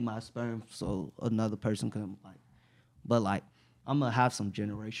donate my sperm so another person can like, but like I'm gonna have some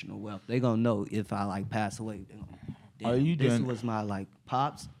generational wealth. They gonna know if I like pass away. They gonna, Are you this done- was my like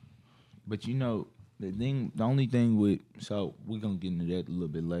pops. But you know, the only thing with, so we're gonna get into that a little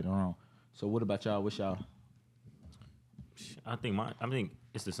bit later on. So what about y'all? What's y'all? I think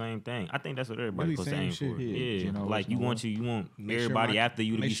it's the same thing. I think that's what everybody's Really supposed to same aim for. shit. Yeah, Yeah, like you want Make sure everybody my- after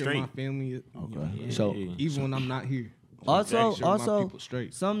you to make be sure straight. My family, is, Okay. Yeah. So Yeah. even when I'm not here. Also, Make sure my also, people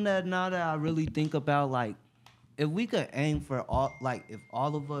straight. something that now that I really think about, like, if we could aim for all, like, if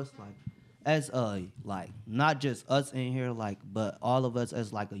all of us, like, as like, not just us in here, like, but all of us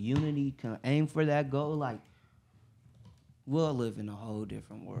as like a unity can aim for that goal, like, we'll live in a whole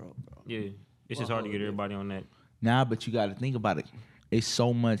different world, bro. Yeah, it's just hard to get everybody on that. nah, but you got to think about it. It's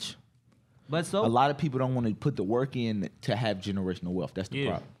so much. But so A lot of people don't want to put the work in to have generational wealth. That's the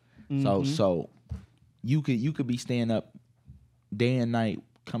Yeah. problem. So you could be staying up day and night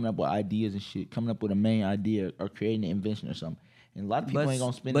coming up with ideas and shit, coming up with a main idea or creating an invention or something. And a lot of people ain't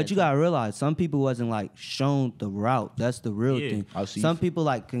gonna spend. But that you time. gotta realize some people wasn't like shown the route. That's the real Yeah. thing. Oh, so you some f- people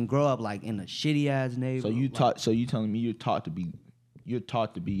like can grow up like in a shitty ass So neighborhood. you like, taught. So you telling me you're taught to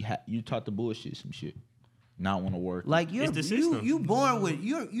bullshit some shit, not want to work. like you're It's the system. you born with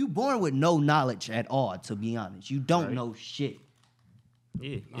you born with no knowledge at all. To be honest, you don't Right. know shit.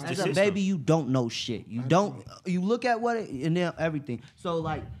 Yeah, it's the As a system. baby, you don't know shit. You don't. You look at what it, and then everything. So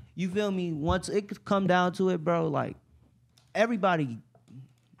like, you feel me? Once it could come down to it, bro. Like everybody,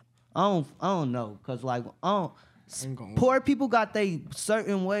 I don't know, cause like ain't gonna- poor people got they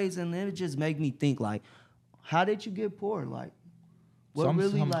certain ways, and it just make me think like, how did you get poor? Like, What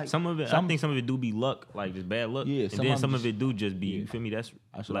really like? Some of it, I think some of it do be luck, like just bad luck. Yeah, and some then of some them of it do just be. You feel me? That's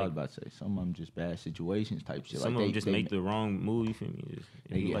what I was about to say. Some of them just bad situations type shit. some like of them just make the wrong move. You feel me?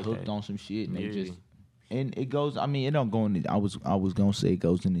 they It be get like hooked that. on some shit and they Yeah. just. And it goes. I mean, it don't go in. I was gonna say it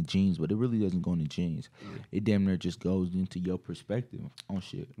goes in the genes, but it really doesn't go in the genes. It damn near just goes into your perspective on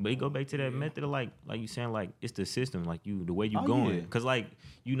shit. But it go back to that method of like you saying, like it's the system, like the way you Oh, going. yeah. Cause like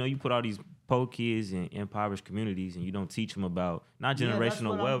you put all these poor kids in impoverished communities, and you don't teach them about not Yeah, that's generational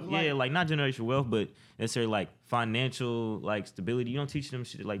what I'm wealth. like- Yeah, like not generational wealth, but necessarily like financial like stability. You don't teach them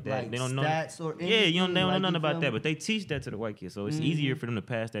shit like that. Like they don't know stats or Yeah, they don't anything, know like, nothing you about feel that, me? but they teach that to the white kids, so it's easier for them to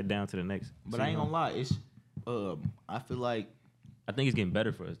pass that down to the next. But I ain't gonna lie. It's. I feel like. I think it's getting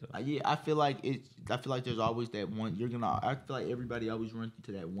better for us though. Yeah, I feel like it's. I feel like there's always that one. I feel like everybody always runs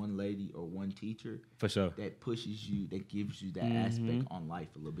into that one lady or one teacher For sure. that pushes you, that gives you that aspect on life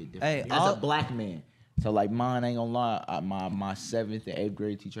a little bit Hey, different. As a black man, so like mine ain't gonna lie. My 7th and 8th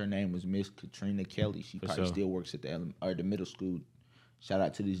grade teacher, her name was Miss Katrina Kelly. She probably sure. still works at the middle school. Shout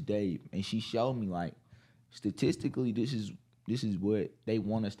out to this day, and she showed me like statistically, this is what they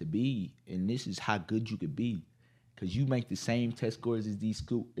want us to be, and this is how good you could be. Cause you make the same test scores as these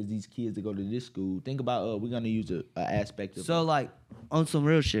kids that go to this school. Think about we're gonna use a aspect of So like on some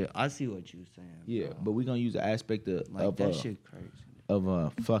real shit, I see what you saying. yeah, bro. but we're gonna use an aspect like of that shit crazy. of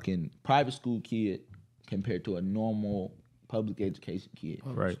a fucking private school kid compared to a normal public education kid.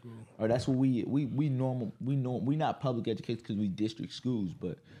 Right. Or that's what we not public education because we district schools,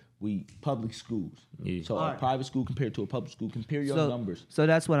 but we public schools. Yeah. So a Alright. private school compared to a public school, compare your numbers. So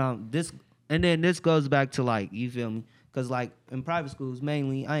that's what and then this goes back to like, you feel me? Cause like in private schools,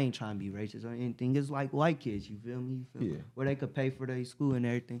 mainly, I ain't trying to be racist or anything. It's like white kids, you feel me? You feel me? Yeah. Where they could pay for their school and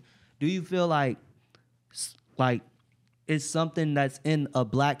everything. Do you feel like it's something that's in a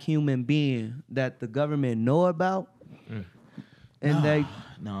black human being that the government know about? And they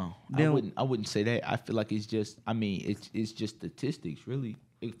No, Then- I wouldn't say that. I feel like it's just. I mean, it's just statistics, really.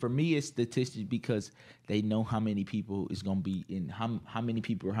 For me, it's statistics because they know how many people is gonna be in how many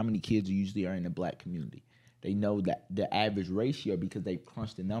people or how many kids usually are in the black community. They know that the average ratio because they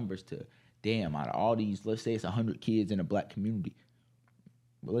crunch the numbers to damn out of all these. Let's say it's 100 kids in a black community,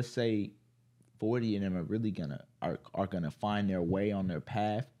 but let's say 40 of them are really are gonna find their way on their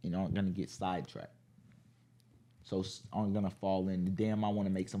path and aren't gonna get sidetracked. So aren't gonna fall in the damn. I want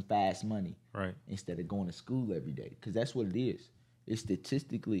to make some fast money, Right. instead of going to school every day, because that's what it is. It's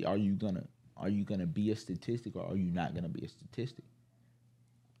statistically, are you gonna be a statistic or are you not gonna be a statistic?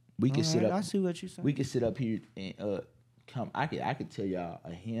 We can sit Alright, up. I see what you're saying. We could sit up here and come. I could tell y'all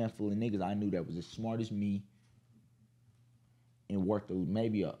a handful of niggas I knew that was as smart as me and worked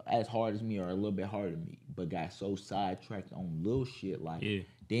maybe as hard as me or a little bit harder than me, but got so sidetracked on little shit like, Yeah.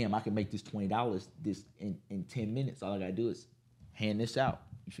 damn, I can make this $20 this in 10 minutes. All I gotta do is hand this out.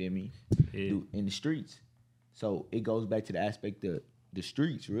 You feel me? Yeah. In the streets. So it goes back to the aspect of the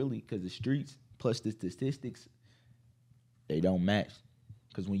streets, really, because the streets plus the statistics, they don't match.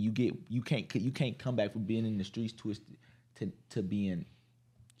 Because when you can't come back from being in the streets to being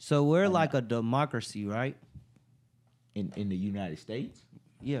So we're like a democracy, right? in the United States.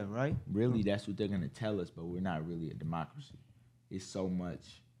 Yeah, right? Really, that's what they're gonna tell us, but we're not really a democracy. It's so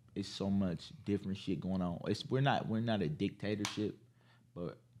much different shit going on. We're not a dictatorship,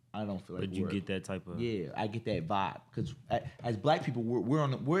 but I don't feel like But you get that type of Yeah, I get that vibe because as black people,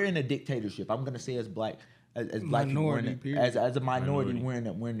 we're in a dictatorship. I'm gonna say as black black people, Minority, period. as a minority,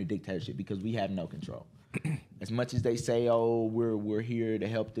 Minority. we're in a dictatorship because we have no control. As much as they say, oh, we're here to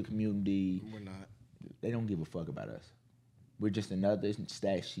help the community, We're not. they don't give a fuck about us. We're just another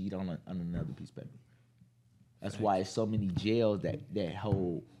stat sheet on another piece of paper. That's why it's so many jails that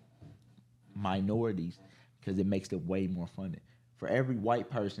hold minorities, because it makes it way more funded. For every white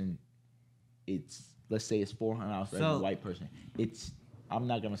person, let's say it's $400 for So- every white person. I'm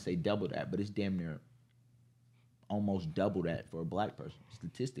not gonna say double that, but it's damn near almost double that for a black person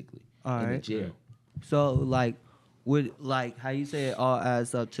statistically in a Alright. jail. So like with like how you say it all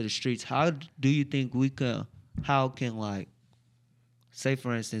adds up to the streets, how do you think how can like say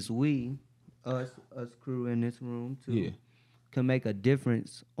for instance us crew in this room too Yeah. can make a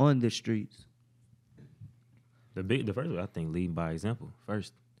difference on the streets? the first one, I think lead by example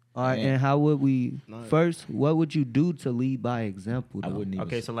first. All right, Man. and how would we Nice. first? What would you do to lead by example? I though? wouldn't even.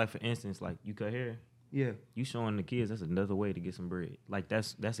 Okay, so like for instance, like you cut hair, Yeah. you showing the kids that's another way to get some bread. Like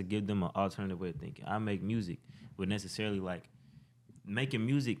that's to give them an alternative way of thinking. I make music, but necessarily like making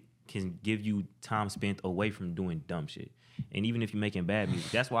music can give you time spent away from doing dumb shit. And even if you're making bad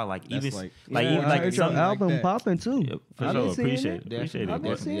music, that's why like That's even like- like Yeah, even I like heard your something album like that. popping too. Yeah, for I've sure. been seeing Appreciate it. it. Appreciate it. I've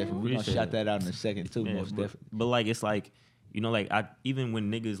been Definitely, seeing definitely. We're gonna Appreciate shout it. that out in a second too, Yeah, most but, definitely. but like it's like You know, like even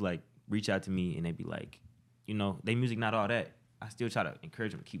when niggas like reach out to me and they be like, you know, they music not all that. I still try to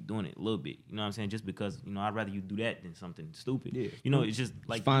encourage them to keep doing it a little bit. You know what I'm saying? Just because, you know, I'd rather you do that than something stupid. Yeah. You know, it's just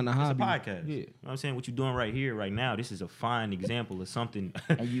like find a it's hobby. a podcast. Yeah. You know what I'm saying? What you're doing right here, right now, this is a fine example of something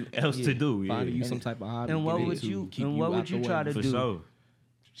you- else yeah. to do. Finding Yeah. you some type of hobby. And what get would into, you keep and what out would the you way. try to For do? sure.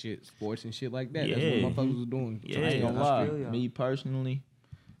 Shit, sports and shit like that. Yeah. That's what motherfuckers was doing. Yeah. I ain't gonna lie. Australia. Me personally,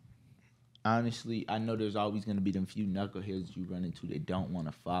 honestly, I know there's always gonna be them few knuckleheads you run into that don't want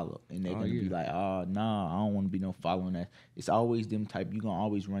to follow, and they're Oh, gonna be yeah. like, "Oh, nah, I don't want to be no following that." It's always them type. You gonna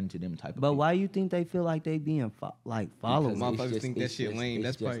always run into them type. But of why you think they feel like they being followed? Because Motherfuckers it's think that it's shit lame. it's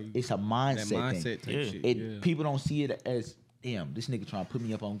That's probably it's a That mindset thing. mindset type Yeah. shit. It yeah. people don't see it as damn. This nigga trying to put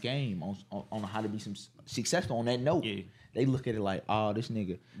me up on game on how to be some successful on that note. Yeah. They look at it like, oh, this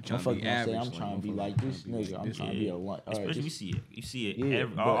nigga. Trying to be Motherfucker gonna say, average, I'm like, trying to be motherfucker like this trying to be nigga. like I'm this. trying to be a all Especially right, you this- see it. You see it. Yeah,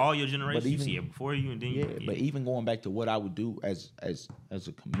 every, but- all your but generations. You even- see it before you and then Yeah, you. but even going back to what I would do as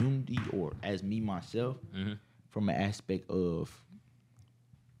a community or as me myself, Mhm. from an aspect of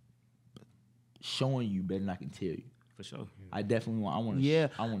showing you better than I can tell you. For sure. I definitely want. I want to. Yeah,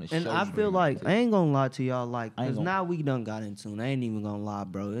 I want to. and show I you feel better than I like can I tell you. ain't gonna lie to y'all, like, I ain't cause gonna- now we done got into it. I ain't even gonna lie,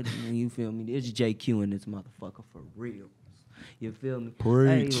 bro. You feel me? It's JQ and this motherfucker for real. You feel me?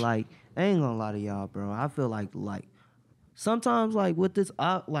 Preach. Hey, like, I ain't gonna lie to y'all, bro. I feel like sometimes like with this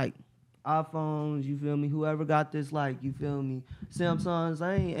like iPhones, you feel me? Whoever got this, like, you feel me? Samsungs,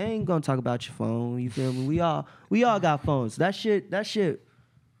 I ain't gonna talk about your phone. You feel me? We all got phones. That shit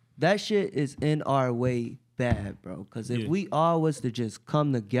is in our way bad, bro. Cause if Yeah. we all was to just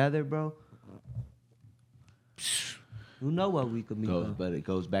come together, bro, you know what we could be. Goes, bro. but it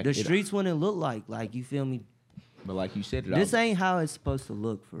goes back. The it- streets wouldn't look like, you feel me? But like you said, This ain't how it's supposed to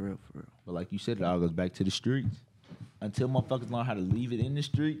look, for real, for real. But like you said, it all goes back to the streets. Until motherfuckers learn how to leave it in the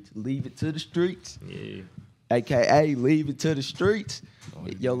streets, leave it to the streets, Yeah. aka leave it to the streets.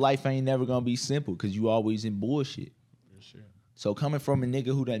 Your life ain't never gonna be simple because you always in bullshit. So coming from a nigga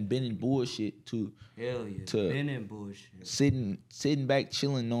who done been in bullshit to Hell yeah. To- Been in bullshit. sitting back,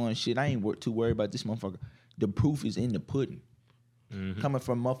 chilling, knowing shit, I ain't too worried about this motherfucker. The proof is in the pudding. Coming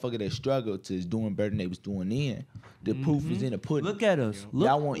from a motherfucker that struggled to is doing better than they was doing then. The proof is in the pudding. Look at us. Look,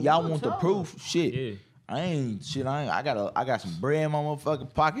 y'all want the tell proof? Shit. Yeah. I got some bread in my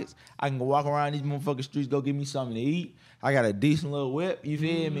motherfucking pockets. I can go walk around these motherfucking streets, go get me something to eat. I got a decent little whip, you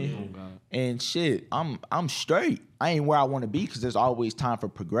feel me? And shit, I'm straight. I ain't where I want to be because there's always time for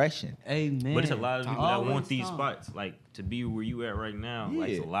progression. Amen. But it's a lot of people that Always want these time. spots, like to be where you at right now. Like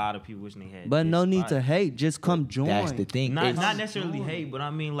it's a Yeah. lot of people wishing they had. But this no need spot. to hate. Just come join. That's the thing. Not It's- not necessarily hate, but I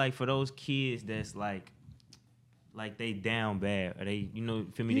mean like for those kids that's like they down bad or they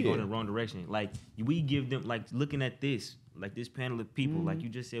feel me they go in Yeah. the wrong direction. Like we give them like looking at this panel of people Mm-hmm. like you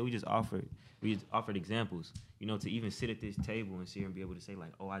just said we just offered examples to even sit at this table and sit here and be able to say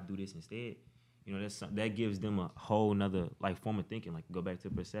like oh I do this instead. That gives them a whole nother like form of thinking, like go back to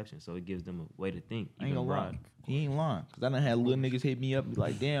perception. So it gives them a way to think. I ain't even gonna lie. broad. He ain't lying. Cause I done had little niggas hit me up and be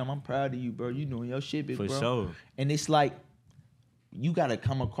like, damn, I'm proud of you, bro. You doing your shit, big For bro. sure. And it's like, you gotta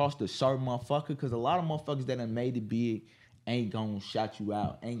come across the certain motherfucker, cause a lot of motherfuckers that done made it big ain't gonna shout you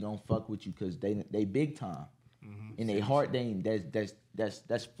out, ain't gonna fuck with you, cause they big time. In their heart, they ain't.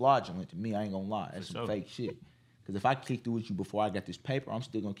 That's fraudulent to me. I ain't gonna lie. That's some sure. fake shit. Cause if I kicked it with you before I got this paper, I'm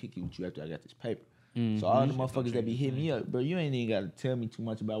still gonna kick it with you after I got this paper. So all the motherfuckers that be hitting me up, bro, you ain't even gotta tell me too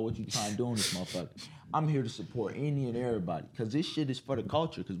much about what you trying to do in this motherfucker. I'm here to support any and everybody, cause this shit is for the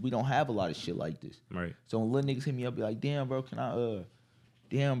culture, cause we don't have a lot of shit like this. Right. So when little niggas hit me up, be like, damn, bro,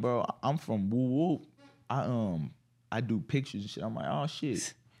 damn, bro, I'm from woo woo. I do pictures and shit. I'm like, oh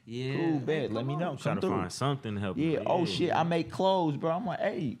shit. Yeah. Cool, bad. Let me know. Try Come to through. find something to help you. Yeah. Oh shit. I make clothes, bro. I'm like,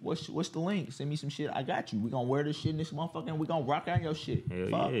 hey, what's the link? Send me some shit. I got you. We gonna wear this shit in this motherfucker and we gonna rock out your shit. Hell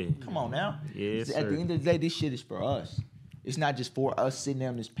Fuck. yeah. Come on now. Yes, At the sir. end of the day, this shit is for us. It's not just for us sitting there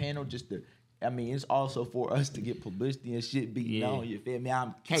on this panel. It's also for us to get publicity and shit be Yeah. known. You feel me?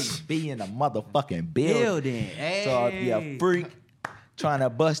 I'm KB in a motherfucking building. Building. So if you a freak trying to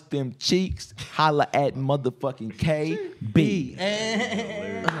bust them cheeks, holla at motherfucking KB.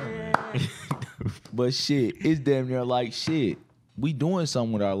 But shit, it's damn near like shit. We doing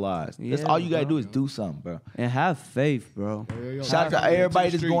something with our lives. That's Yeah, all you gotta bro. do is do something, bro. And have faith, bro. Shout out to everybody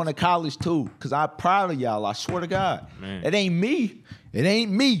that's going to college too, cause I'm proud of y'all. I swear to God, Man. it ain't me. It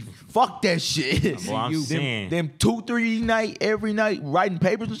ain't me. Fuck that shit. Boy, I'm saying. them 2-3 night every night writing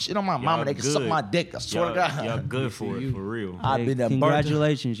papers and shit on my mama. They can suck good. my dick. I swear to God. Y'all good for it, for real. I've Hey, been a burger.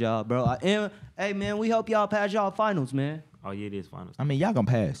 congratulations, y'all, bro. And, hey, man, we hope y'all pass y'all finals, man. Oh yeah, it is finals. I mean, y'all gonna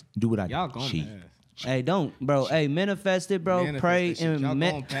pass. Do what I Y'all gonna cheat. pass. Hey, don't, bro. Hey, manifest it, bro. Manifest Pray that shit. Y'all and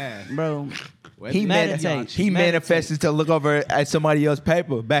gonna pass. bro. Meditate. He manifested to look over at somebody else's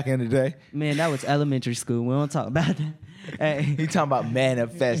paper back in the day. Man, that was elementary school. We don't talk about that. Hey, He talking about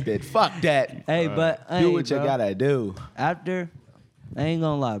manifested. Fuck that. hey, but Do hey, what you bro, gotta do. after, I ain't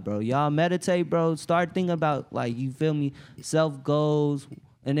gonna lie, bro. Y'all meditate, bro. Start thinking about, like, you feel me, self goals,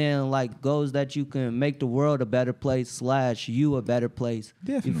 and then like goals that you can make the world a better place / you a better place.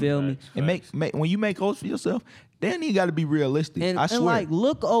 Definitely. You feel me? And make when you make goals for yourself, then you got to be realistic. And, I swear. and like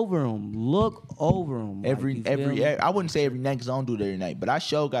look over them. Look over them. every I wouldn't say every night because I don't do it every night, but I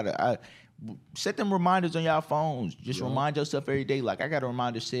sure gotta set them reminders on y'all phones. Just remind yourself every day. Like I got a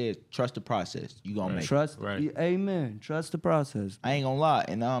reminder says, trust the process. You gonna make it. Trust. Right. Amen. Trust the process. I ain't gonna lie,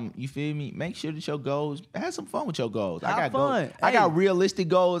 and you feel me. Make sure that your goals. Have some fun with your goals. I Have got goals. fun. I got Hey. realistic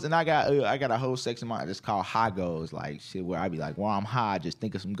goals, and I got a whole section of mine that's called high goals. Like shit, where I be like, while I'm high, just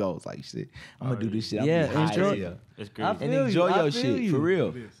think of some goals. Like shit, I'm gonna do this shit. I'm Yeah, gonna be high enjoy- as hell. That's I crazy. feel And you. enjoy I your feel shit you. for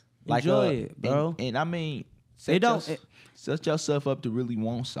real. Enjoy it, bro. And I mean, don't- set yourself up to really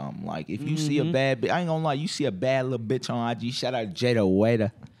want something. Like if you see a bad bitch, I ain't gonna lie, you see a bad little bitch on IG. Shout out Jada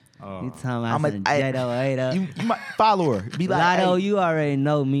Waiter. You talking about I'm a- some I- Jada You might follow her. Be like, Lotto, hey, you already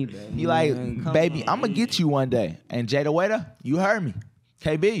know me, baby. be like, Man, come baby, on. I'm gonna get you one day. And Jada Waiter, you heard me.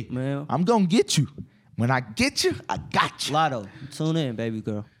 KB, Man. I'm gonna get you. When I get you, I got you. Lotto, tune in, baby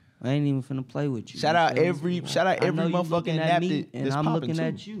girl. I ain't even finna play with you. Shout You out feel me? every I every know you motherfucking looking at nap me, that- and that's I'm popping looking too.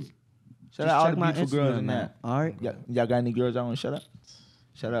 at you. Shout Just out all check the my beautiful girls in Instagram that. out, all right? Y'all got any girls I want to shout out?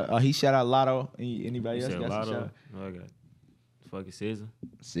 Shout out. He shout out Lotto. Anybody You else said got some shout Lotto. out? No, I got fucking SZA.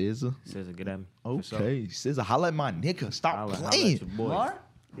 SZA. SZA, get at me. For sure. Okay, SZA, holla at my nigga. Stop Holla at playing. your boy. Mar?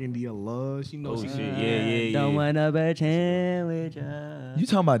 India loves, you know. Oh she- shit, yeah. Don't want no bitch hand with ya. You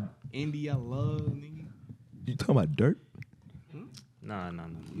talking about? India love, nigga. You talking about dirt? Nah.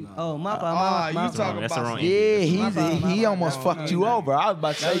 Oh, my fault, Ah, my you fault. talking That's the about wrong some- Yeah, My fault, he my almost fault. fucked you over. I was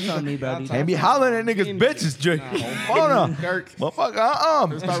about to That say was on me, you buddy. can't be hollering at niggas bitches, Jay. Hold on, Dirk.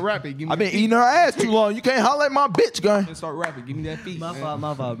 motherfucker. Start rapping. Give me I've been that eating her ass too long. You can't holler at my bitch, gun. beat. Start rapping. Give me that beat. My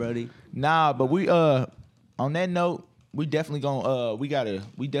man. fault, Brody. Nah, but we on that note, we definitely gonna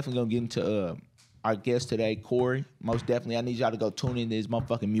gonna get into our guest today, Corey. Most definitely, I need y'all to go tune into his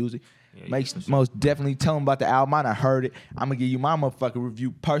motherfucking music. Most definitely tell him about the album. I done heard it. I'm gonna give you my motherfucking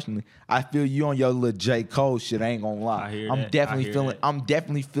review personally. I feel you on your little J. Cole shit. I ain't gonna lie. I hear I'm that. definitely I hear feeling. that. I'm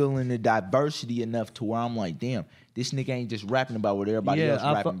definitely feeling the diversity enough to where I'm like, damn, this nigga ain't just rapping about what everybody else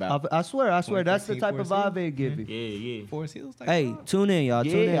rapping about. I swear, that's the type of vibe they give you. Yeah. Forest Hills. Type Hey, vibe. tune in, y'all.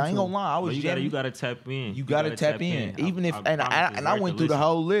 Tune in. Yeah, I ain't to gonna lie. I But was you jamming. gotta tap in. You gotta tap in. Even if I and promise it's I worth went to through the listen.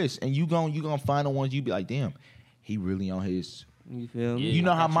 whole list, and you gonna find the ones you be like, damn, he really on his. You feel me? Yeah, You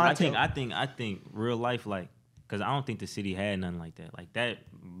know how I Montel- think I think real life, like, cause I don't think the city had nothing like that,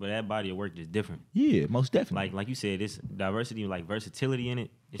 but that body of work is different. Yeah, most definitely. Like you said, this diversity, like versatility in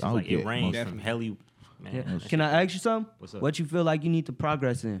it. It's just Oh, like yeah, it ranges most from definitely. man. Yeah. that Can shit I ask you something? What's up? What you feel like you need to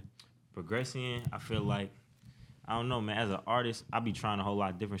progress in? progressing? I feel like I don't know, man. As an artist, I be trying a whole lot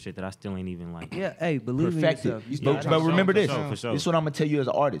of different shit that I still ain't even like. Yeah, hey, believe Perfect in it. yourself. You Yeah, But, for but sure, remember for this. sure, for sure. This is what I'm gonna tell you as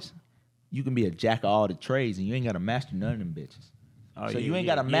an artist. You can be a jack of all the trades, and you ain't gotta master none of them bitches. Oh, So yeah, you ain't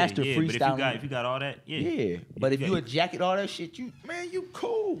yeah, gotta master yeah, freestyle. But if you got all that, yeah. Yeah, but if you you a got- jacket all that shit, you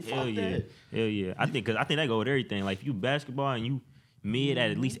cool. Hell Fuck yeah, that. hell yeah. I think that go with everything. Like if you basketball and you mid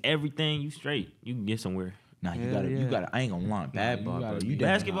at least everything, you straight. You can get somewhere. Nah, you Hell gotta, you yeah. gotta. I ain't gonna lie, bad you ball, bro. gotta You be-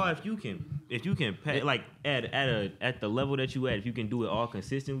 definitely- Basketball, if you can pay, like at the level that you at, if you can do it all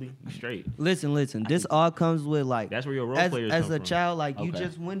consistently, you straight. Listen. This all comes with like That's where your role as players as come a from. child. Like you Okay.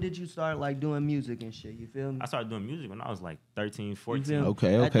 just when did you start like doing music and shit? You feel me? I started doing music when I was like 13, You 14. feel me?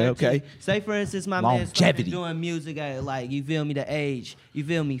 Okay, At okay, 13. okay. Say for instance, my man Longevity. started doing music at like you feel me the age. You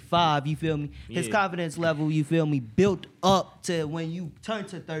feel me 5. You feel me his Yeah. confidence level. You feel me built up to when you turn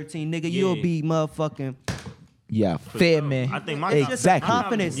to 13, nigga. You'll Yeah. be motherfucking. Yeah, fair man. I think my exactly.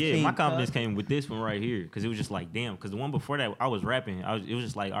 confidence Yeah, thing, my confidence cuz. came with this one right here because it was just like damn. Because the one before that, I was rapping. It was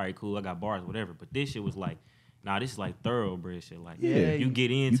just like, all right, cool, I got bars, whatever. But this shit was like, nah, this is like thoroughbred shit. Like, Yeah. you get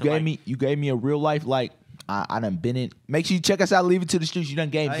You into gave like, me a real life like I done been in. Make sure you check us out. Leave it to the streets. You done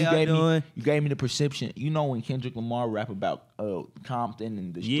gave How you y'all gave doing? me you gave me the perception. You know when Kendrick Lamar rap about Compton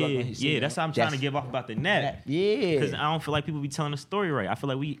and the struggle. yeah, he said, that's how I'm trying to give off about the nap. Yeah, Because I don't feel like people be telling the story right. I feel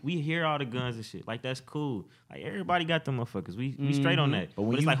like we hear all the guns and shit. Like, that's cool. Like, everybody got them motherfuckers. We straight on that. But But,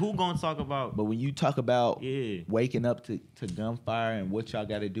 when it's you- like, who gonna talk about... but when you talk about Yeah. waking up to gunfire and what y'all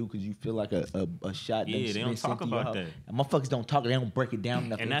got to do because you feel like a shot. Yeah, they don't talk about that. And motherfuckers don't talk. They don't break it down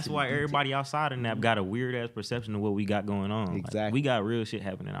enough. and that's into why the detail. everybody outside of nap got a weird weird ass perception of what we got going on. Like, Exactly. we got real shit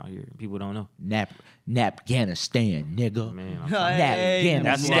happening out here. People don't know. Napganistan, nigga. Man, Napganistan,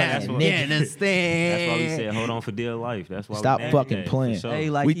 that's nigga. that's why we said hold on for dear life. That's why. Stop we fucking that, for playing. sure. Hey,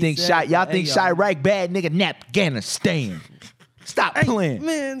 like we he think said, y'all hey, think y'all. Chirac bad, nigga. Napganistan. Stop playing.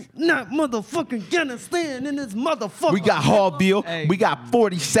 Man, not motherfucking Afghanistan in this motherfucker. We got Hallville. Hey. We got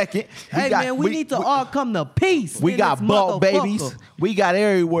 42nd. Hey, man, we need to all come to peace. We in got this Balt motherfucker. babies. We got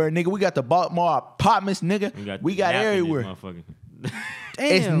everywhere, nigga. We got the Baltimore apartments, nigga. We got nap in this everywhere. motherfucker.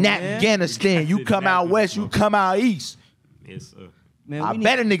 It's Damn, man. Napganistan. You come out west, you come out east. It's Man, I we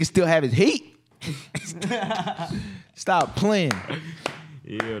bet a nigga still have his heat. Stop playing.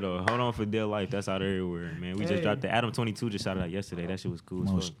 yeah though. Hold on for dear life. That's out everywhere, man. We just dropped the Adam 22 just shot it out yesterday. That shit was cool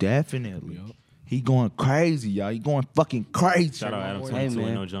as Most fuck. definitely. He going crazy, y'all. He going fucking crazy. Shout out Adam Hey, 22 man.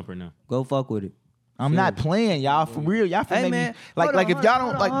 and no jumper now. Go fuck with it. I'm not playing, y'all. For real. Y'all finna Hey, make man. me like if y'all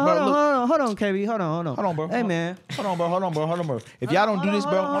don't like, bro, look. Hold on, KB. Hold on. Hold on, bro. Hey, man. Hold on, bro. If y'all don't do this,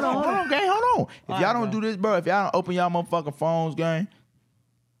 bro. Hold on, gang. Hold on. If y'all don't do this, bro. If y'all don't open y'all motherfucking phones, gang.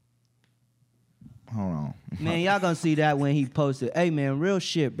 Hold on. Man, y'all gonna see that when he posted. Hey, man, real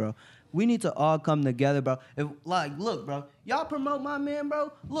shit, bro. We need to all come together, bro. If look, bro. Y'all promote my man,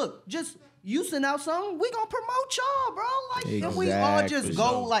 bro. Look, just you send out something, we gonna promote y'all, bro. Like if we all just Exactly.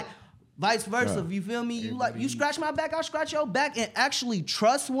 go like vice versa. You feel me? You like you scratch my back, I'll scratch your back, and actually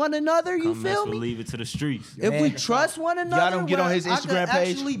trust one another. You Come feel mess with me? Leave it to the streets. If we Man, trust one another, don't get on where his I could Instagram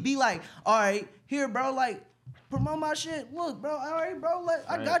page? actually be like, all right, here, bro, like, promote my shit. Look, bro, all right, bro,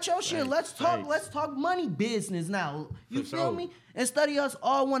 I got your shit. Let's talk. Let's talk money business now. You For feel sure. me? Instead of us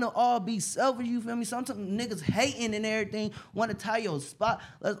all want to all be selfish, you feel me? Sometimes niggas hating and everything, want to tie your spot.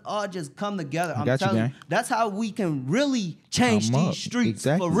 Let's all just come together. I'm got you, telling you, gang. that's how we can really change Come these up. streets.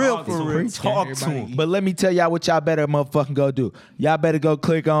 Exactly. For real, Talk for to real. him. Talk to Everybody him. But let me tell y'all what y'all better motherfucking go do. Y'all better go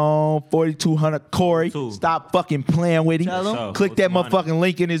click on 4200 Corey. Two. Stop fucking playing with him. Tell him. So, Click that what's money? motherfucking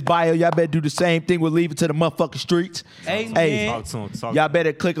link in his bio. Y'all better do the same thing. We'll leave it to the motherfucking streets. Amen. Hey, Talk to him. Talk y'all to him.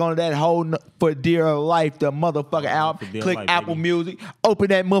 better click on that whole For Dear Life, the motherfucking For album. Dear Click Life, Apple baby. Music. Open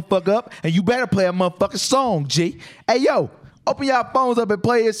that motherfucker up, and you better play a motherfucking song, G. Hey, yo, open y'all phones up and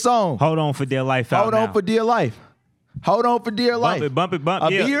play his song. Hold on for dear life. Hold on for dear life. Hold on for dear life. Bump it. A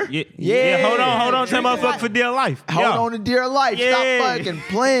yeah. beer? Yeah. Yeah. Hold on. Tell Drink it motherfucker like- for dear life. Hold Yeah. on to dear life. Yeah. Stop fucking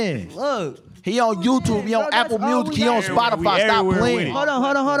playing. Look. He on YouTube. He on Bro, that's Apple all Music. we He on got. Spotify. We Stop everywhere with playing. it. Hold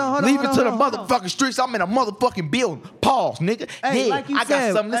on. Leave it to the hold on. motherfucking streets. I'm in a motherfucking building. Pause, nigga. Hey, Yeah, like you I got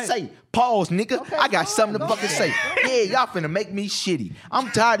said, something to hey. say. Pause, nigga. Okay, I got go something to ahead, fucking go say. ahead. Yeah, y'all finna make me shitty. I'm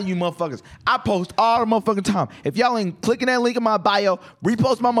tired of you motherfuckers. I post all the motherfucking time. If y'all ain't clicking that link in my bio,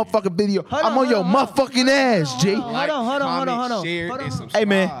 repost my motherfucking video. Hold I'm on your motherfucking ass, G. Hold on. Share, Hold and on. subscribe. Hey,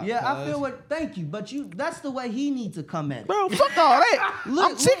 man. Yeah, I feel what. Thank you, but that's the way he needs to come at it. Bro, fuck all that.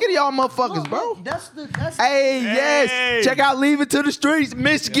 Look, I'm sick of y'all motherfuckers, Look, bro. look, that's Hey, yes. Hey. Check out Leave It to the Streets.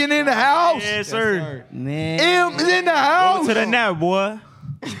 Michigan in the house. Yes, sir. man. M is in the house. Go to the nap, boy.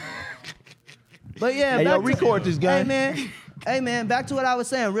 But yeah, Hey, yo, back to- record this guy. Hey man, back to what I was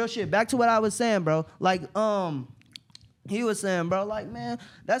saying. Real shit. Back to what I was saying, bro. Like, he was saying, bro, like, man,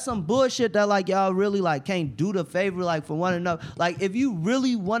 that's some bullshit that like y'all really like can't do the favor like for one another. Like, if you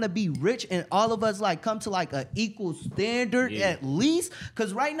really want to be rich and all of us like come to like a equal standard Yeah. at least,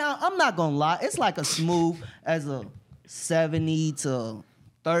 because right now I'm not gonna lie, it's like a smooth as a 70 to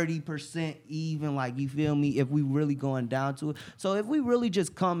 30% even, like, you feel me, if we really going down to it. So if we really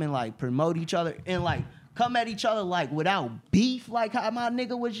just come and like promote each other and like come at each other like without beef, like how my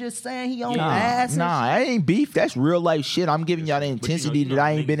nigga was just saying he on ass and Nah, that ain't beef. That's real life shit. I'm giving y'all the intensity you know that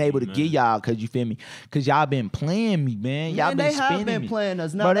I ain't been niggas, able to man. give y'all, cause you feel me? Cause y'all been playing me, man. Y'all Man, been they have spinning been me. playing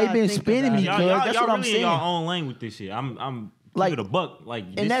us, now Bro, that they I been think spinning about me, it. cuz. Y'all That's what I'm really in saying. your own lane with this shit. I'm Like- keep it a buck. Like,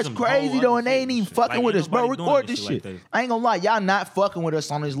 this And that's some crazy whole though, other and they ain't shit. even fucking Like, with ain't us, bro. nobody doing Record this shit. like that. I ain't gonna lie, y'all not fucking with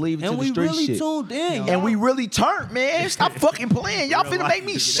us on this Leave It to And the we Street really shit. tuned in. And we really turned, man. Stop fucking playing. Y'all Real finna make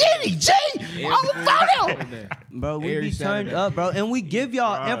me life. shitty, G. I don't fuck out. Bro, we Every be turned Saturday. up, bro, and we give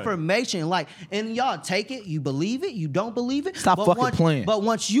y'all Right. information, like, and y'all take it, you believe it, you don't believe it. Stop but fucking once, playing. But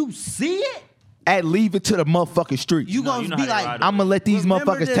once you see it, At Leave It to the motherfucking Streets. you gonna you know be how they like, ride it. I'm gonna let these remember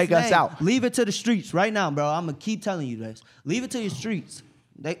motherfuckers this take us name. out. Leave it to the streets right now, bro. I'm gonna keep telling you this. Leave it to your streets.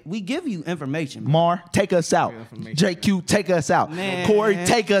 We give you information. Bro. Mar, take us out. JQ, take us out. Man. Corey,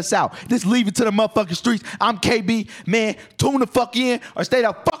 take us out. Just leave it to the motherfucking streets. I'm KB. Man, tune the fuck in or stay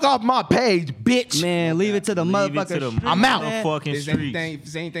the fuck fuck off my page, bitch. Man, leave it to the Leave it motherfucker. to the streets, I'm out. man. motherfucking If streets.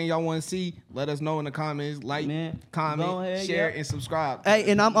 there's anything y'all want to see, let us know in the comments. Like, Man, go comment, ahead, share, yeah. and subscribe. Hey,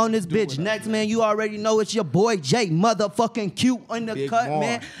 and I'm on this Do bitch it. next, man. You already know it's your boy Jay, motherfucking Q in the Big cut, Mar.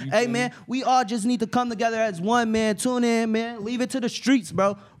 man. You Hey, feel man, me? we all just need to come together as one, man. Tune in, man. Leave it to the streets,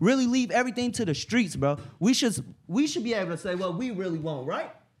 bro. Really leave everything to the streets, bro. We should be able to say what we really want,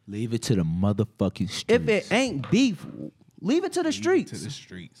 right? Leave it to the motherfucking streets. If it ain't beef, leave it to the streets. To the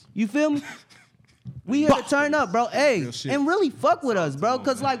streets. You feel me? We here to turn up, bro. Hey, Real shit. and really fuck with us, bro.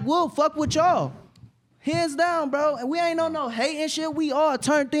 Cause like we'll fuck with y'all. Hands down, bro. And we ain't on no hating shit. We all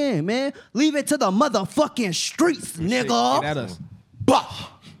turned in, man. Leave it to the motherfucking streets, nigga. Get at us. Bah!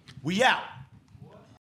 We out.